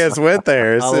grandkids went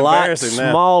there. It's a lot embarrassing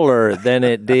now. smaller than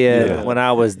it did when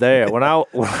I was there. When I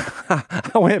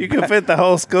went, You can fit the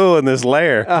whole school in this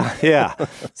lair. yeah.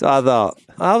 So I thought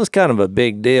I was kind of a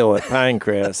big deal at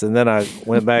Pinecrest, and then I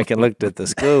went back and looked at the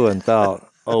school and thought,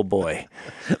 oh boy,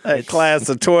 That class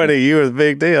of 20, you was a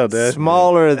big deal, dude.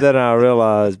 smaller than I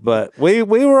realized. But we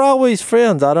were always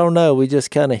friends. I don't know. We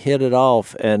just kind of hit it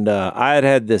off. And I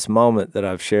had this moment that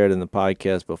I've shared in the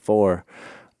podcast before.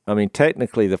 I mean,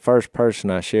 technically, the first person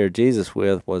I shared Jesus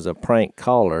with was a prank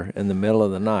caller in the middle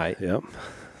of the night. Yep.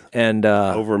 And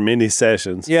Over many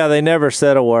sessions. yeah, they never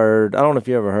said a word. I don't know if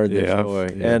you ever heard this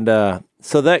story. yeah. And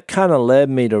so that kind of led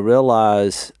me to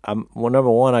realize,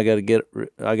 number one, I got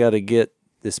to get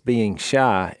this being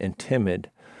shy and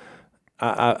timid.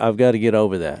 I've got to get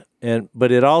over that.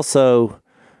 But it also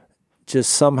just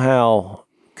somehow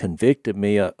convicted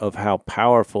me of how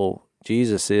powerful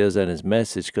Jesus is and his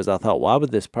message, because I thought, why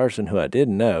would this person who I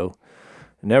didn't know,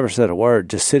 never said a word,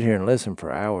 just sit here and listen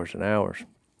for hours and hours?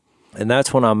 And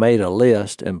that's when I made a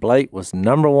list, and Blake was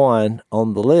number one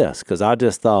on the list, because I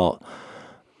just thought,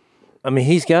 I mean,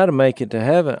 he's got to make it to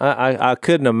heaven. I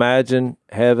couldn't imagine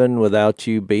heaven without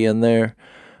you being there.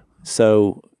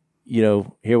 So,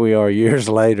 here we are years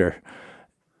later.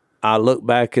 I look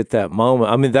back at that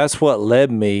moment. I mean, that's what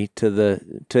led me to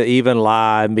even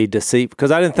lie and be deceitful,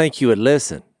 because I didn't think you would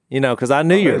listen, because I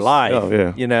knew your life,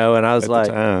 and I was At like,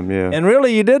 the time, yeah. and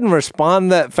really you didn't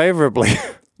respond that favorably.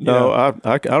 No,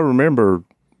 I remember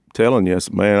telling you,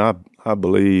 man, I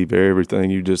believe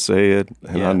everything you just said,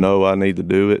 and I know I need to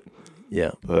do it.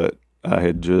 Yeah. But I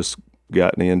had just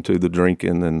gotten into the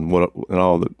drinking and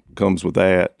all that comes with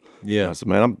that. Yeah. I said,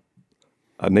 man,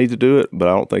 I need to do it, but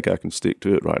I don't think I can stick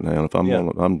to it right now. If I'm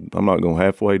I'm not going to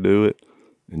halfway do it.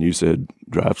 And you said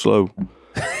drive slow.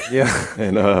 Yeah.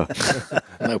 And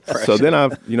No pressure. so then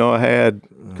I had,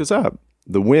 because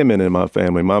the women in my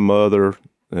family, my mother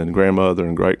and grandmother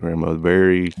and great grandmother,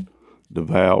 very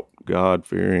devout, God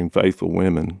fearing, faithful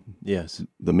women. Yes.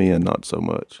 The men, not so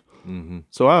much. Mm-hmm.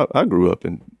 So I grew up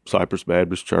in Cypress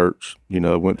Baptist Church.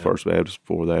 Went to First Baptist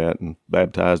before that, and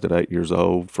baptized at 8 years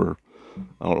old for,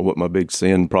 I don't know what my big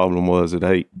sin problem was at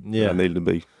 8. Yeah. I needed to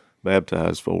be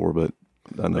baptized for, but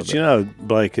I know But that.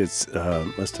 Blake, it's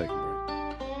let's take a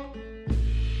break.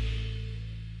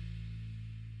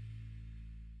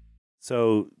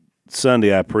 So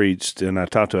Sunday I preached and I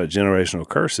talked about generational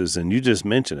curses, and you just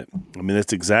mentioned it. I mean,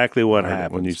 that's exactly what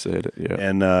happened When you said it,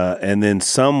 yeah. And then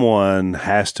someone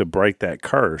has to break that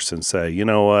curse and say, you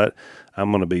know what,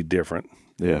 I'm going to be different.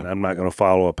 Yeah. And I'm not going to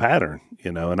follow a pattern,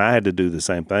 and I had to do the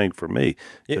same thing for me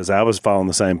because I was following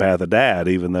the same path of Dad,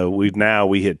 even though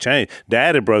we had changed.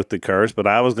 Dad had broke the curse, but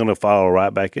I was going to follow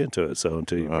right back into it. So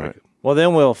until you break it. Well,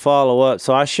 then we'll follow up.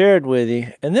 So I shared with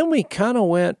you, and then we kind of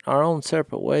went our own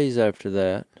separate ways after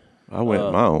that. I went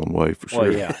my own way for sure.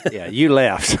 Well, yeah, you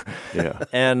left. Yeah.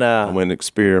 And I went and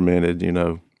experimented,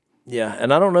 yeah,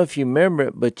 and I don't know if you remember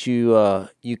it, but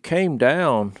you came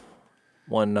down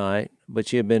one night,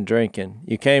 but you had been drinking.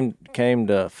 You came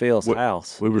to Phil's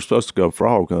house. We were supposed to go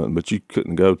frog hunting, but you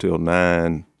couldn't go till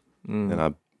 9. And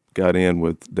I got in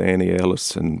with Danny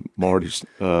Ellis and Marty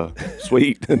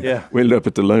Sweet. And Yeah. we ended up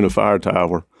at the Luna Fire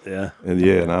Tower. Yeah.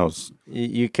 And I was,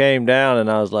 You came down,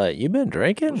 and I was like, "You been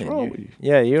drinking?" what's wrong with you?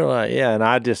 Yeah, you were like, yeah, and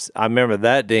I remember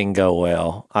that didn't go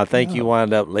well. I think you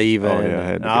wound up leaving. Oh, yeah, I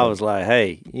had to and I go. was like,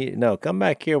 hey, come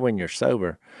back here when you're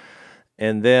sober.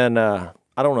 And then I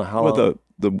don't know how long.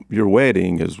 Well, your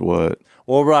wedding is what?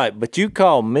 Well, right, but you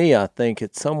called me, I think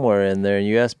it's somewhere in there, and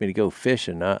you asked me to go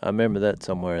fishing. I remember that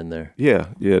somewhere in there. Yeah,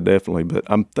 definitely. But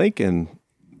I'm thinking,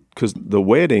 because the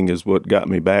wedding is what got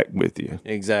me back with you.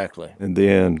 Exactly. And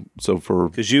then,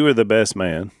 Because you were the best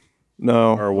man.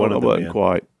 no, Or one I of the wasn't men.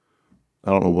 quite. I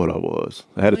don't know what I was.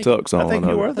 I had a tux on. I think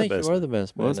you were I think best you were the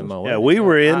best man in my Yeah, wedding. we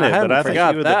were in it, but haven't I think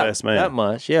forgot you were the that- best man. That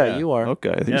much. Yeah, you are.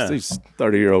 Okay, Yeah. these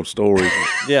 30-year-old stories.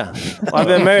 Yeah. Well, I've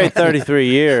been married 33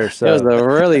 years, so. It was a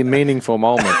really meaningful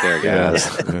moment there, Yeah.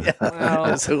 guys.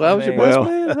 Well, So I was your I best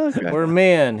mean, man? Okay. We're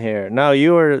men here. No,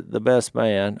 you were the best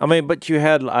man. I mean, but I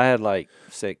had like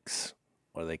 6,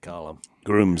 what do they call them?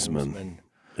 Groomsmen.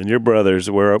 And your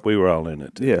brothers we were all in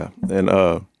it. Too. Yeah, and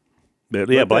But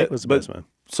yeah, But Blake that- was the but- best man.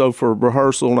 so for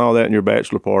rehearsal and all that, and your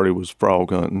bachelor party was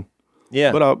frog hunting.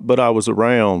 Yeah. But I was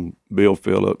around Bill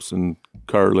Phillips and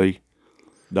Curly,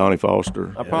 Donnie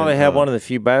Foster. I probably had one of the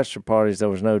few bachelor parties there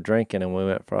was no drinking, and we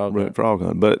went frog hunting. frog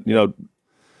hunting. But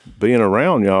being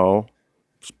around y'all,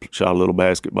 shot a little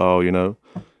basketball, and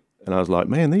I was like,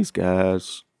 man, these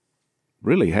guys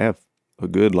really have a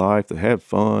good life. They have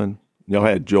fun. Y'all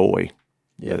had joy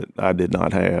that I did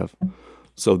not have.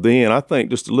 So then I think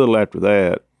just a little after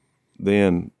that,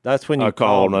 then That's when you I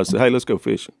called and I said, hey, let's go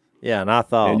fishing. Yeah, and I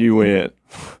thought. And you went,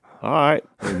 all right,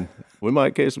 and we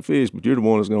might catch some fish, but you're the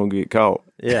one that's going to get caught.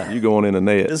 Yeah. You going in the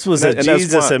net. This was And a that- and that's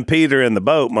Jesus why- and Peter in the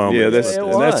boat moment. Yeah, It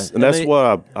was. and that's And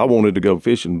what I wanted to go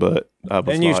fishing, but I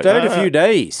was and you like, stayed a few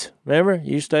days. Remember?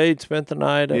 You stayed, spent the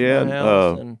night at Yeah, my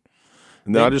house. And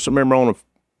And then I just remember on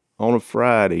a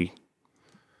Friday,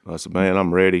 I said, man,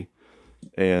 I'm ready.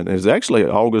 And it was actually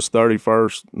August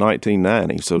 31st,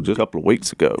 1990, so just a couple of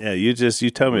weeks ago. Yeah, you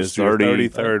told me it was your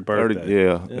 33rd birthday.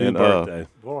 Yeah. New And, birthday.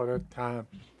 Boy, that time.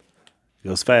 It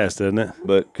goes fast, doesn't it?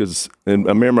 but I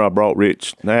remember I brought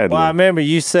Rich Nadler. well, I remember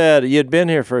you said you'd been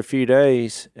here for a few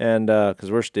days, and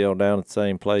because we're still down at the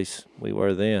same place we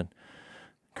were then,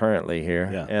 currently here.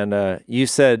 Yeah. And you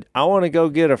said, I want to go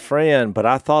get a friend, but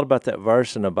I thought about that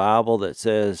verse in the Bible that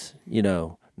says,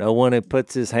 no one who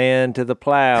puts his hand to the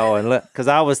plow, and because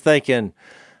I was thinking,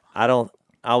 I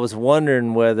was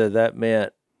wondering whether that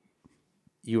meant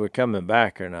you were coming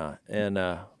back or not, and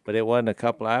but it wasn't a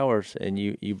couple hours, and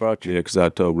you brought your. Yeah, because I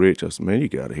told Rich, I said, man, you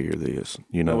got to hear this.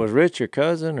 Was Rich your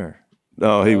cousin or?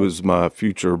 No, he was my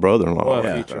future brother-in-law. Well, at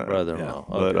the future time. brother-in-law.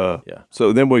 But Okay, yeah.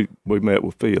 so then we met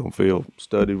with Phil. Phil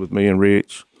studied with me and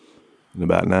Rich. And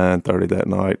about 9:30 that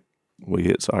night, we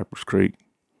hit Cypress Creek.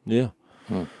 Yeah.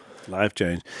 Life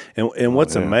change. And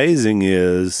what's amazing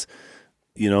is,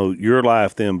 your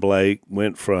life then, Blake,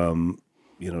 went from,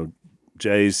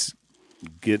 Jase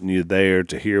getting you there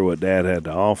to hear what Dad had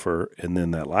to offer, and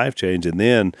then that life change. And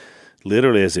then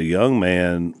literally as a young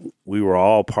man, we were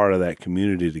all part of that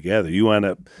community together. You wind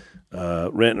up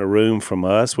renting a room from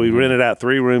us. We rented out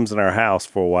 3 rooms in our house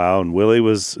for a while, and Willie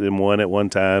was in one at one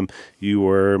time. You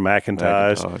were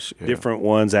McIntosh, yeah. different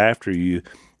ones after you.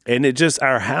 And it just,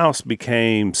 our house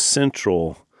became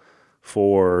central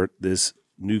for this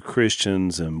new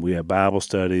Christians, and we had Bible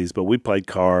studies, but we played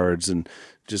cards and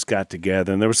just got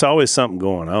together, and there was always something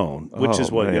going on, which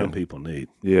is what young people need.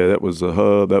 Yeah, that was the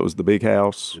hub. That was the big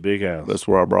house. The big house. That's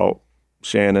where I brought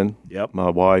Shannon. Yep. My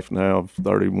wife now of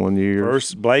 31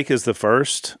 years. Blake is the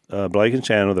first, Blake and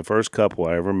Shannon, the first couple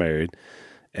I ever married,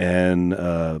 and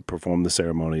performed the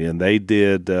ceremony. And they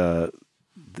did,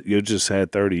 you just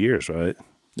had 30 years, right?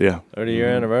 Yeah. 30-year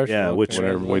anniversary. Yeah, which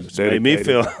Whenever we made me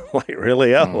feel like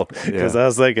really old because I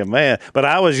was thinking, man, but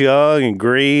I was young and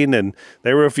green, and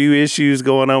there were a few issues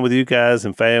going on with you guys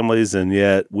and families, and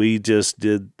yet we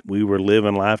we were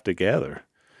living life together.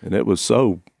 And it was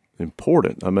so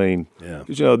important. I mean, Yeah.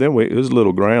 'cause, then it was a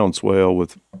little groundswell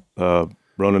with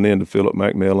running into Philip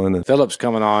McMillan. And Philip's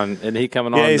coming on, and he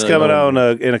coming on. Yeah, he's coming on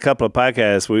in a couple of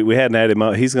podcasts. We hadn't had him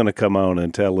on. He's going to come on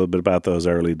and tell a little bit about those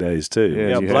early days too.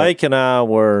 Yeah, Blake and I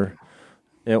were,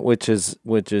 which is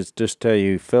just tell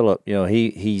you, Philip.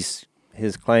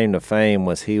 His claim to fame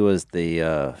was he was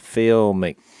the Phil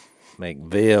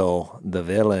McVille, the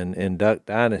villain in Duck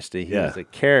Dynasty. He was a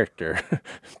character.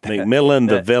 McMillan,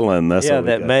 the villain. That's what we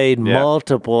that got. made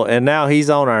multiple, and now he's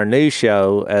on our new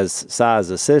show as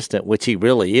Si's assistant, which he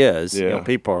really is. Yeah.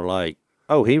 People are like,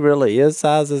 "Oh, he really is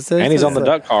Si's assistant," and he's on the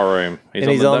Duck Call Room.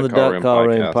 He's on the Duck Call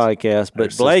Room podcast.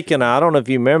 But Blake and I don't know if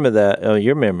you remember that.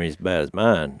 Your memory's as bad as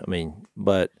mine. I mean,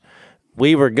 but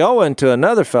we were going to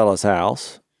another fellow's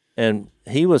house, and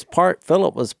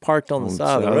Philip was parked on the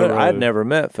side of the road. I'd never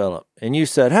met Philip. And you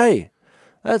said, "Hey,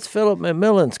 that's Philip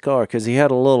McMillan's car," because he had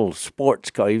a little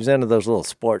sports car. He was into those little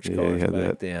sports cars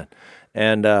back then.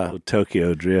 And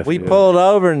Tokyo Drift. we pulled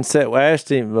over and said, we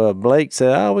asked him, Blake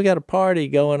said, "Oh, we got a party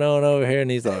going on over here." And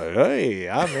he's like, "Hey,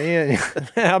 I'm in."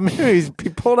 I mean, he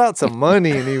pulled out some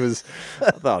money, and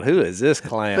I thought, who is this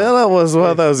clown? Philip was one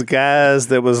of those guys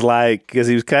that was like, because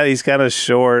he's kind of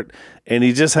short, and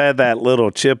he just had that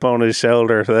little chip on his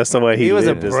shoulder. That's the way he was a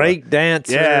lived his break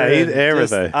dancer. Yeah, and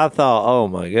everything. I thought, oh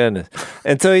my goodness.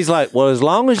 And so he's like, "Well, as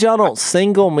long as y'all don't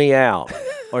single me out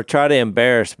or try to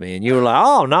embarrass me." And you were like,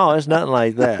 "Oh no, it's nothing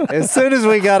like that." As soon as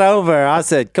we got over, I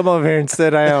said, "Come over here and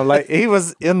sit down." Like, he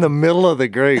was in the middle of the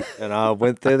group, and I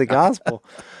went through the gospel.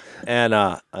 And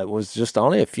it was just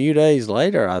only a few days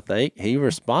later, I think, he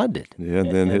responded. Yeah,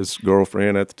 and then his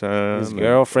girlfriend at the time. His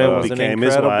girlfriend was an became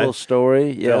his incredible wife. story.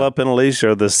 Yeah. Philip and Alicia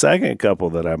are the second couple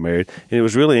that I married. And it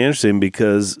was really interesting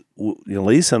because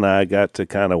Lisa and I got to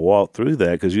kind of walk through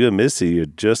that because you and Missy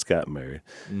had just got married.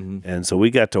 Mm-hmm. And so we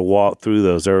got to walk through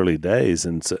those early days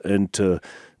and to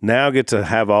now get to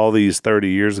have all these 30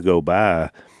 years go by.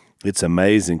 It's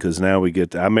amazing because now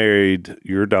I married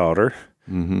your daughter.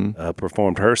 Mm-hmm.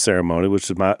 Performed her ceremony,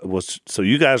 which so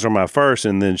you guys are my first,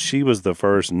 and then she was the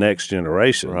first next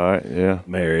generation, right? Yeah,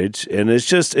 marriage, and it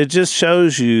just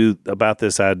shows you about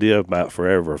this idea about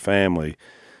forever family,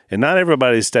 and not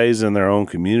everybody stays in their own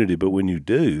community, but when you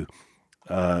do,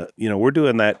 we're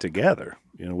doing that together,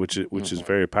 which is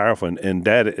very powerful, and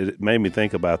Dad, it made me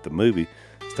think about the movie.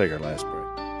 Let's take our last break.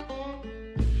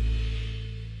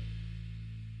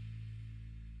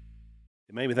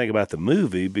 It made me think about the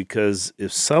movie because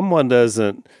if someone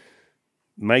doesn't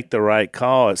make the right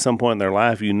call at some point in their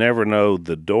life, you never know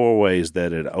the doorways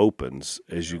that it opens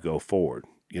as you go forward.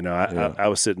 I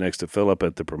was sitting next to Philip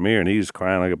at the premiere, and he was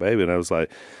crying like a baby, and I was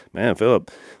like, "Man,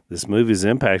 Philip, this movie's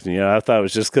impacting you." I thought it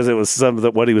was just because it was some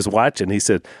of what he was watching. He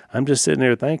said, "I'm just sitting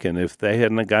here thinking if they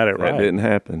hadn't got it right, that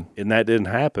didn't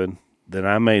happen, then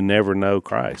I may never know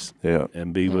Christ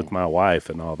and be with my wife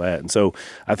and all that." And so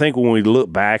I think when we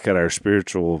look back at our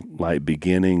spiritual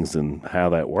beginnings and how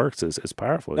that works, it's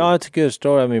powerful. No, it's a good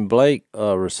story. I mean, Blake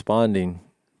responding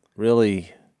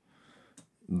really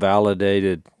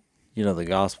validated, the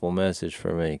gospel message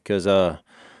for me because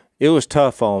it was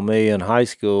tough on me in high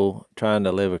school trying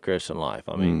to live a Christian life.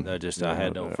 I mean, I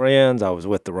had no friends. I was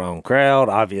with the wrong crowd,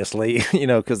 obviously,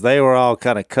 because they were all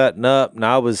kind of cutting up, and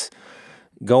I was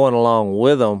going along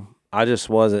with them. I just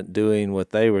wasn't doing what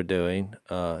they were doing,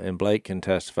 and Blake can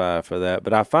testify for that.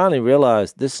 But I finally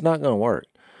realized this is not going to work.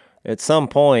 At some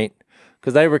point,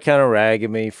 because they were kind of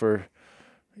ragging me for,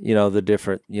 the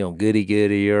different,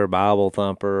 goody-goody or Bible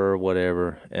thumper or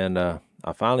whatever. And I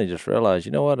finally just realized,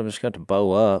 you know what, I'm just going to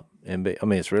bow up and be,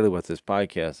 it's really what this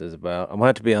podcast is about. I'm going to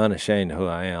have to be unashamed of who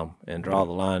I am and draw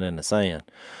the line in the sand.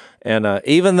 And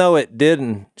even though it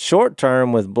didn't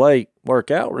short-term with Blake work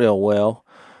out real well,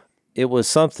 it was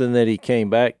something that he came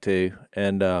back to,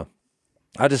 and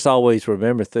I just always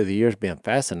remember through the years being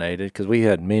fascinated because we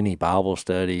had many Bible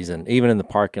studies, and even in the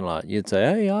parking lot, you'd say,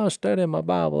 "Hey, I was studying my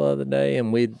Bible the other day,"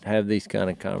 and we'd have these kind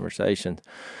of conversations.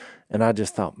 And I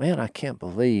just thought, man, I can't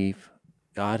believe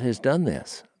God has done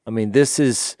this. I mean, this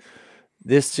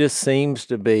just seems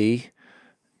to be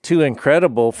too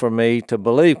incredible for me to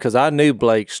believe, because I knew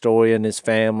Blake's story and his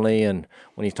family, and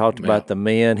when he talked about the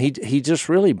men, he just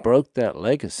really broke that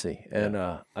legacy, and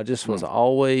I just was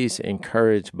always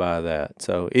encouraged by that.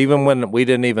 So even when we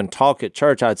didn't even talk at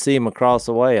church, I'd see him across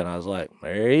the way, and I was like,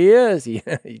 there he is.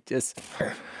 Yeah,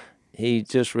 he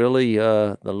just really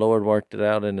the Lord worked it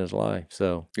out in his life.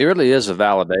 So it really is a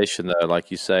validation, though, like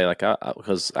you say, like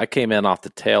because I came in off the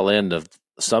tail end of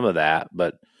some of that,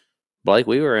 but Blake,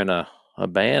 we were in a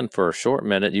band for a short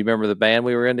minute. You remember the band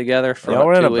we were in together? For y'all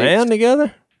were in a 2 weeks? band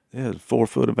together? Yeah,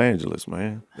 4-foot evangelist,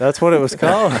 man. That's what it was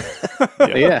called.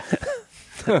 Yeah.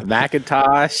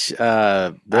 Macintosh,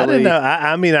 I Billy. didn't know.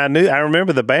 I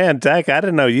remember the band, Jack. I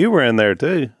didn't know you were in there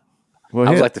too. Well,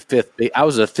 I was like the fifth. I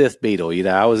was a fifth Beatle. You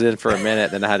know, I was in for a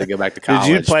minute, then I had to go back to college.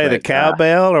 Did you play the but,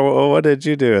 cowbell, or what did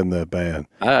you do in the band?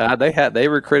 They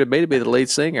recruited me to be the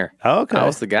lead singer. Oh, okay. I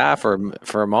was the guy for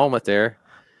a moment there.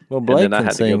 Well, Blake then I can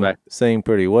had to go back. sing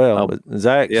pretty well, but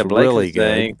Zach's Blake really can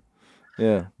sing. good.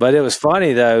 Yeah. But it was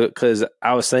funny, though, because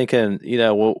I was thinking, you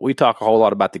know, we talk a whole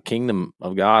lot about the kingdom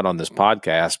of God on this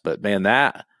podcast, but man,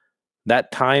 that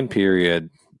time period,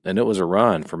 and it was a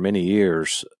run for many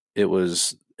years, it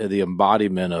was the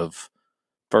embodiment of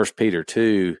 1 Peter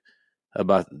 2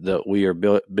 about that we are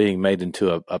being made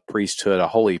into a priesthood, a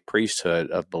holy priesthood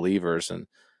of believers. And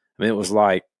I mean, it was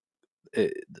like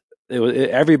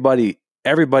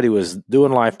everybody was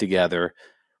doing life together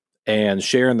and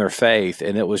sharing their faith,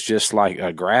 and it was just like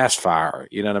a grass fire,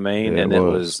 you know what I mean? Yeah, and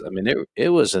it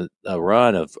was a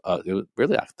run of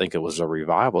really, I think it was a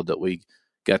revival that we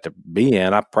got to be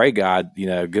in. I pray God, you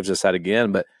know, gives us that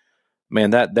again. But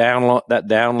man, that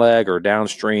down leg or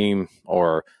downstream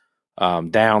or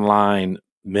downline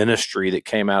ministry that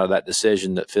came out of that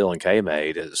decision that Phil and Kay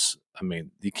made is, I mean,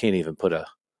 you can't even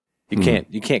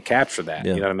you can't capture that.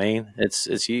 Yeah. You know what I mean?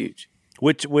 It's huge.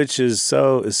 Which is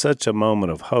such a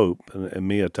moment of hope, and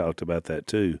Mia talked about that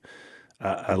too.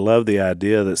 I love the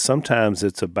idea that sometimes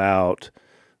it's about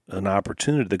an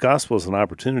opportunity. The gospel is an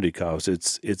opportunity cost.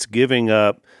 It's giving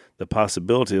up the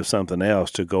possibility of something else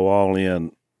to go all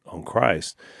in on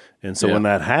Christ. And so when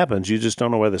that happens, you just don't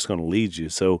know where that's going to lead you.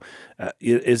 So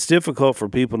it's difficult for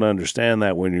people to understand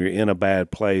that when you're in a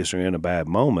bad place or in a bad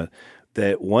moment,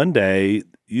 that one day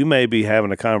you may be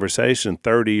having a conversation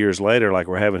 30 years later, like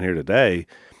we're having here today,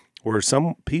 where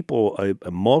some people,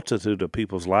 a multitude of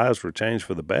people's lives were changed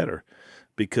for the better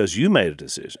because you made a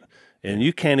decision. And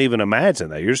you can't even imagine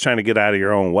that. You're just trying to get out of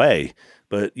your own way.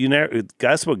 But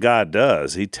that's what God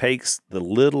does. He takes the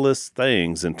littlest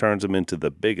things and turns them into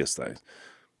the biggest things.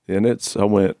 And I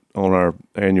went on our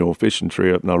annual fishing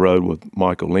trip, and I rode with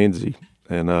Michael Lindsay,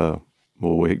 and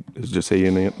it's just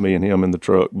me and him in the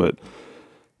truck,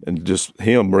 and just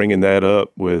him bringing that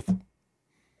up with,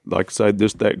 like I say,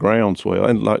 just that groundswell,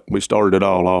 and like we started it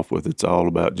all off with, it's all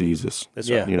about Jesus. That's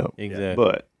Yeah, right. You know, exactly.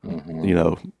 but you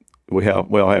know, we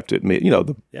all have to admit, you know,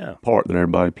 the part that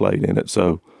everybody played in it.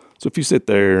 So if you sit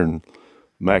there and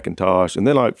Macintosh, and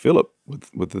then like Philip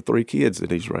with the 3 kids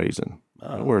that he's raising,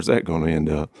 where's that going to end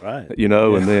up? Right. You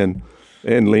know,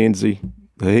 and Lindsay,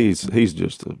 he's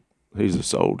a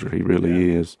soldier. He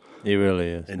really is. He really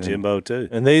is. And Jimbo too.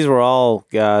 And these were all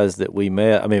guys that we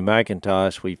met. I mean,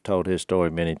 Macintosh, we've told his story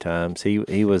many times.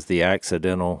 He was the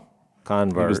accidental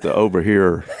convert. He was the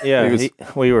overhearer. Yeah,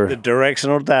 we were The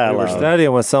directional dialogue.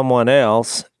 studying with someone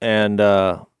else, and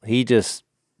he just,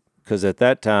 because at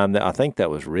that time, I think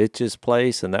that was Rich's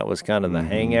place, and that was kind of the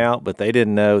hangout, but they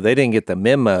didn't get the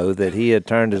memo that he had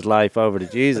turned his life over to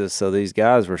Jesus, so these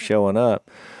guys were showing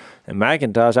up. And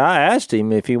Macintosh, I asked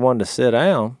him if he wanted to sit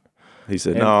down. He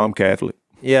said, "No, I'm Catholic."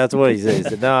 Yeah, that's what he said. He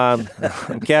said, "No,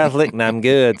 I'm Catholic and I'm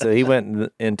good." So he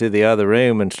went into the other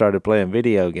room and started playing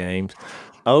video games.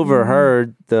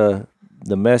 Overheard the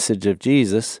message of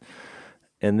Jesus,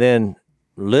 and then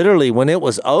literally when it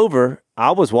was over,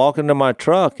 I was walking to my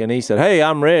truck, and he said, "Hey,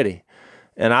 I'm ready,"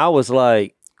 and I was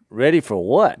like, "Ready for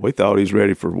what?" We thought he's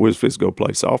ready for we're supposed to go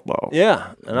play softball.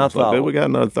 Yeah, and I thought, "Dude, we got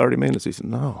another 30 minutes." He said,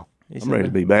 "No, I'm ready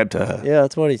to be baptized." yeah,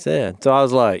 that's what he said. So I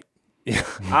was like,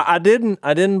 I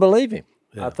didn't believe him.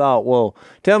 Yeah. I thought, well,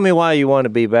 tell me why you want to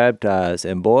be baptized.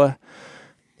 And boy,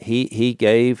 he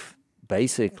gave,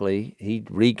 basically, he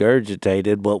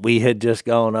regurgitated what we had just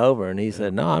gone over. And he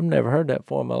said, "No, I've never heard that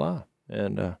before in my life.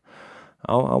 And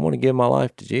I want to give my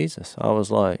life to Jesus." I was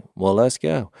like, well, let's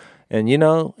go. And, you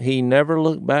know, he never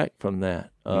looked back from that.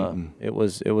 It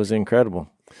was incredible.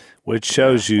 Which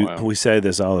shows you, Wow. we say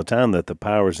this all the time, that the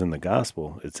power's in the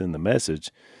gospel. It's in the message.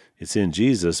 It's in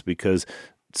Jesus, because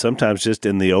sometimes just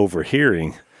in the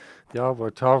overhearing. Y'all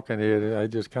were talking here. I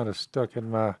just kind of stuck in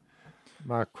my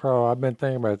craw. I've been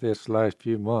thinking about this the last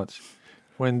few months.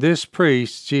 When this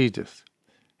priest, Jesus,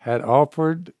 had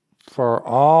offered for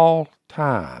all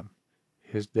time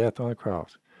his death on the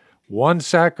cross, one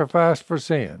sacrifice for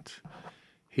sins,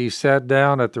 he sat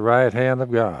down at the right hand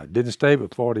of God. Didn't stay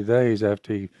but 40 days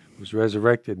after he was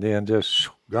resurrected, and then just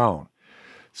gone.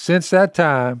 Since that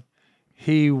time,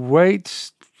 he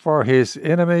waits for his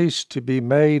enemies to be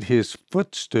made his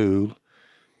footstool.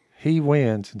 He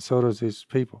wins, and so does his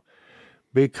people.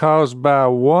 Because by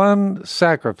one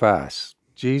sacrifice,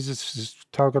 Jesus is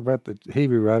talking about, the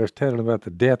Hebrew writers telling about the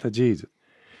death of Jesus.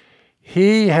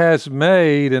 He has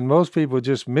made, and most people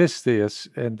just miss this,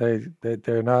 and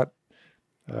they're not,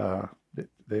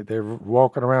 they're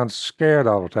walking around scared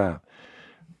all the time.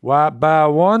 Why, by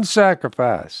one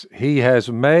sacrifice, he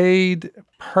has made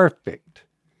perfect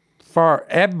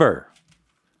forever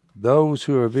those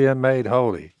who are being made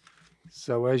holy.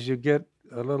 So as you get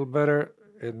a little better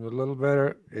and a little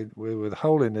better with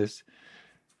holiness,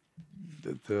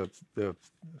 the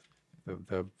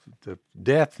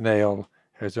death nail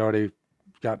has already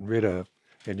gotten rid of,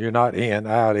 and you're not in,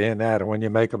 out, and when you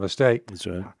make a mistake. That's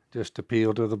right. Just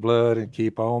appeal to the blood and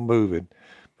keep on moving.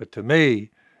 But to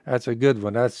me, that's a good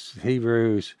one. That's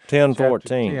Hebrews 10:14.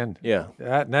 10. Yeah.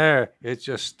 That there, it's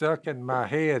just stuck in my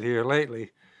head here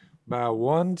lately. By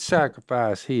one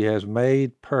sacrifice, he has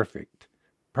made perfect.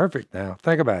 Perfect now.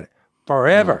 Think about it.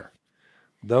 Forever.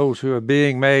 Those who are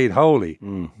being made holy.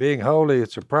 Being holy,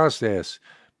 it's a process.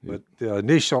 But the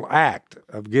initial act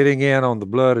of getting in on the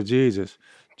blood of Jesus,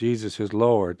 Jesus is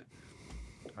Lord.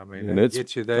 I mean, And that it's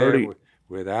gets you there 30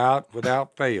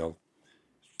 without fail.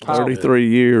 33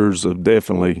 years of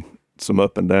definitely some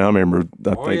up and down. I remember,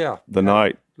 I think yeah. the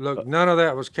night. Look, none of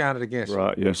that was counted against you.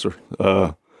 Right, yes, sir.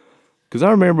 Because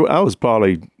I remember I was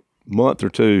probably a month or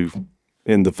two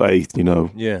in the faith,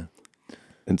 Yeah.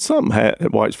 and something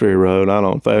at Whites Ferry Road. I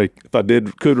don't know if I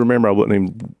could remember, I wouldn't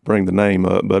even bring the name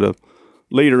up. But a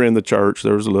leader in the church,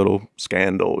 there was a little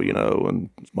scandal,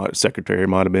 and my secretary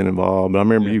might have been involved. But I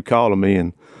remember you calling me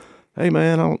and, hey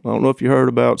man, I don't know if you heard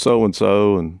about so and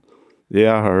so, and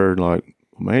yeah, I heard. Like,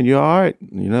 man, you all right?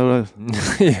 I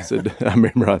said, I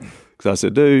remember, because I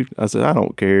said, dude, I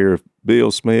don't care if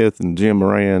Bill Smith and Jim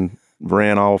Moran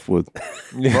ran off with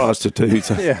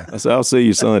prostitutes. I said, I'll see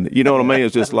you Sunday. You know what I mean?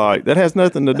 It's just like, that has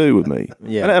nothing to do with me.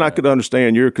 Yeah. And I could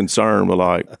understand your concern with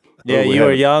like, Yeah, you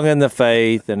were young in the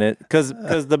faith, and because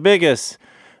the biggest,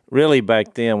 really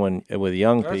back then with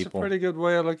young That's people. a pretty good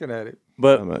way of looking at it.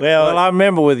 But well, I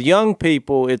remember with young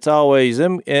people, it's always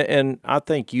them, and I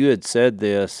think you had said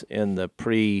this in the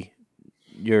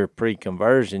your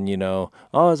pre-conversion.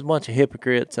 There's a bunch of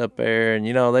hypocrites up there, and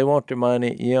they want their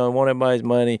money. They want everybody's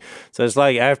money. So it's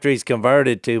like after he's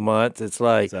converted 2 months, it's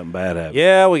like Something bad happened.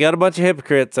 yeah, we got a bunch of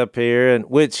hypocrites up here, and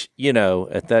which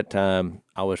at that time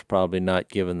I was probably not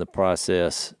given the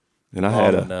process. and I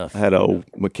had enough. I had an old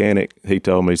mechanic. He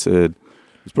told me, he said,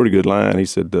 it's a pretty good line. He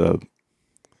said, to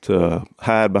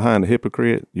hide behind a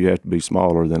hypocrite, you have to be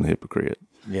smaller than a hypocrite.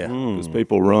 Yeah. Because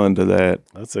people run to that.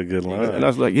 That's a good line. And I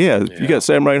was like, if you got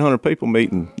 700 or 800 people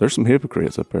meeting, there's some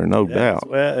hypocrites up there, no doubt.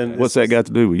 Well, and What's that got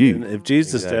to do with you? And if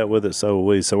Jesus dealt with it, so will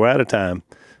we. So we're out of time.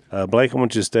 Blake, I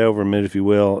want you to stay over a minute, if you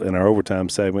will, in our overtime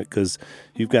segment, because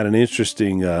you've got an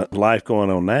interesting life going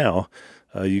on now.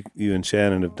 You and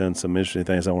Shannon have done some interesting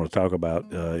things I want to talk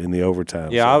about in the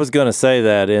overtime. Yeah, I was going to say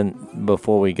that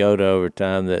before we go to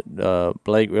overtime, that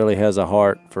Blake really has a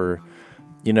heart for,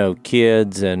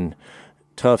 kids and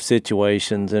tough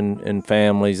situations and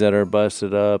families that are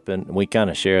busted up, and we kind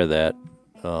of share that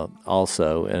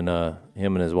also. And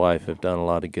him and his wife have done a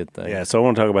lot of good things. Yeah, so I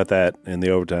want to talk about that in the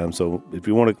overtime. So if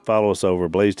you want to follow us over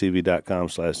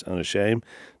blazetv.com/unashamed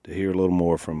to hear a little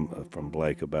more from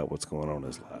Blake about what's going on in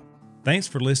his life. Thanks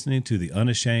for listening to the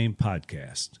Unashamed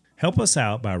podcast. Help us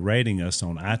out by rating us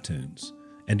on iTunes.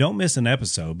 And don't miss an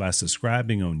episode by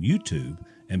subscribing on YouTube,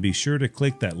 and be sure to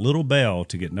click that little bell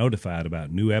to get notified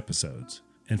about new episodes.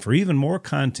 And for even more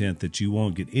content that you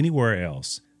won't get anywhere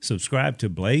else, subscribe to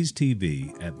Blaze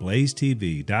TV at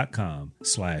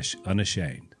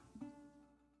blazetv.com/unashamed.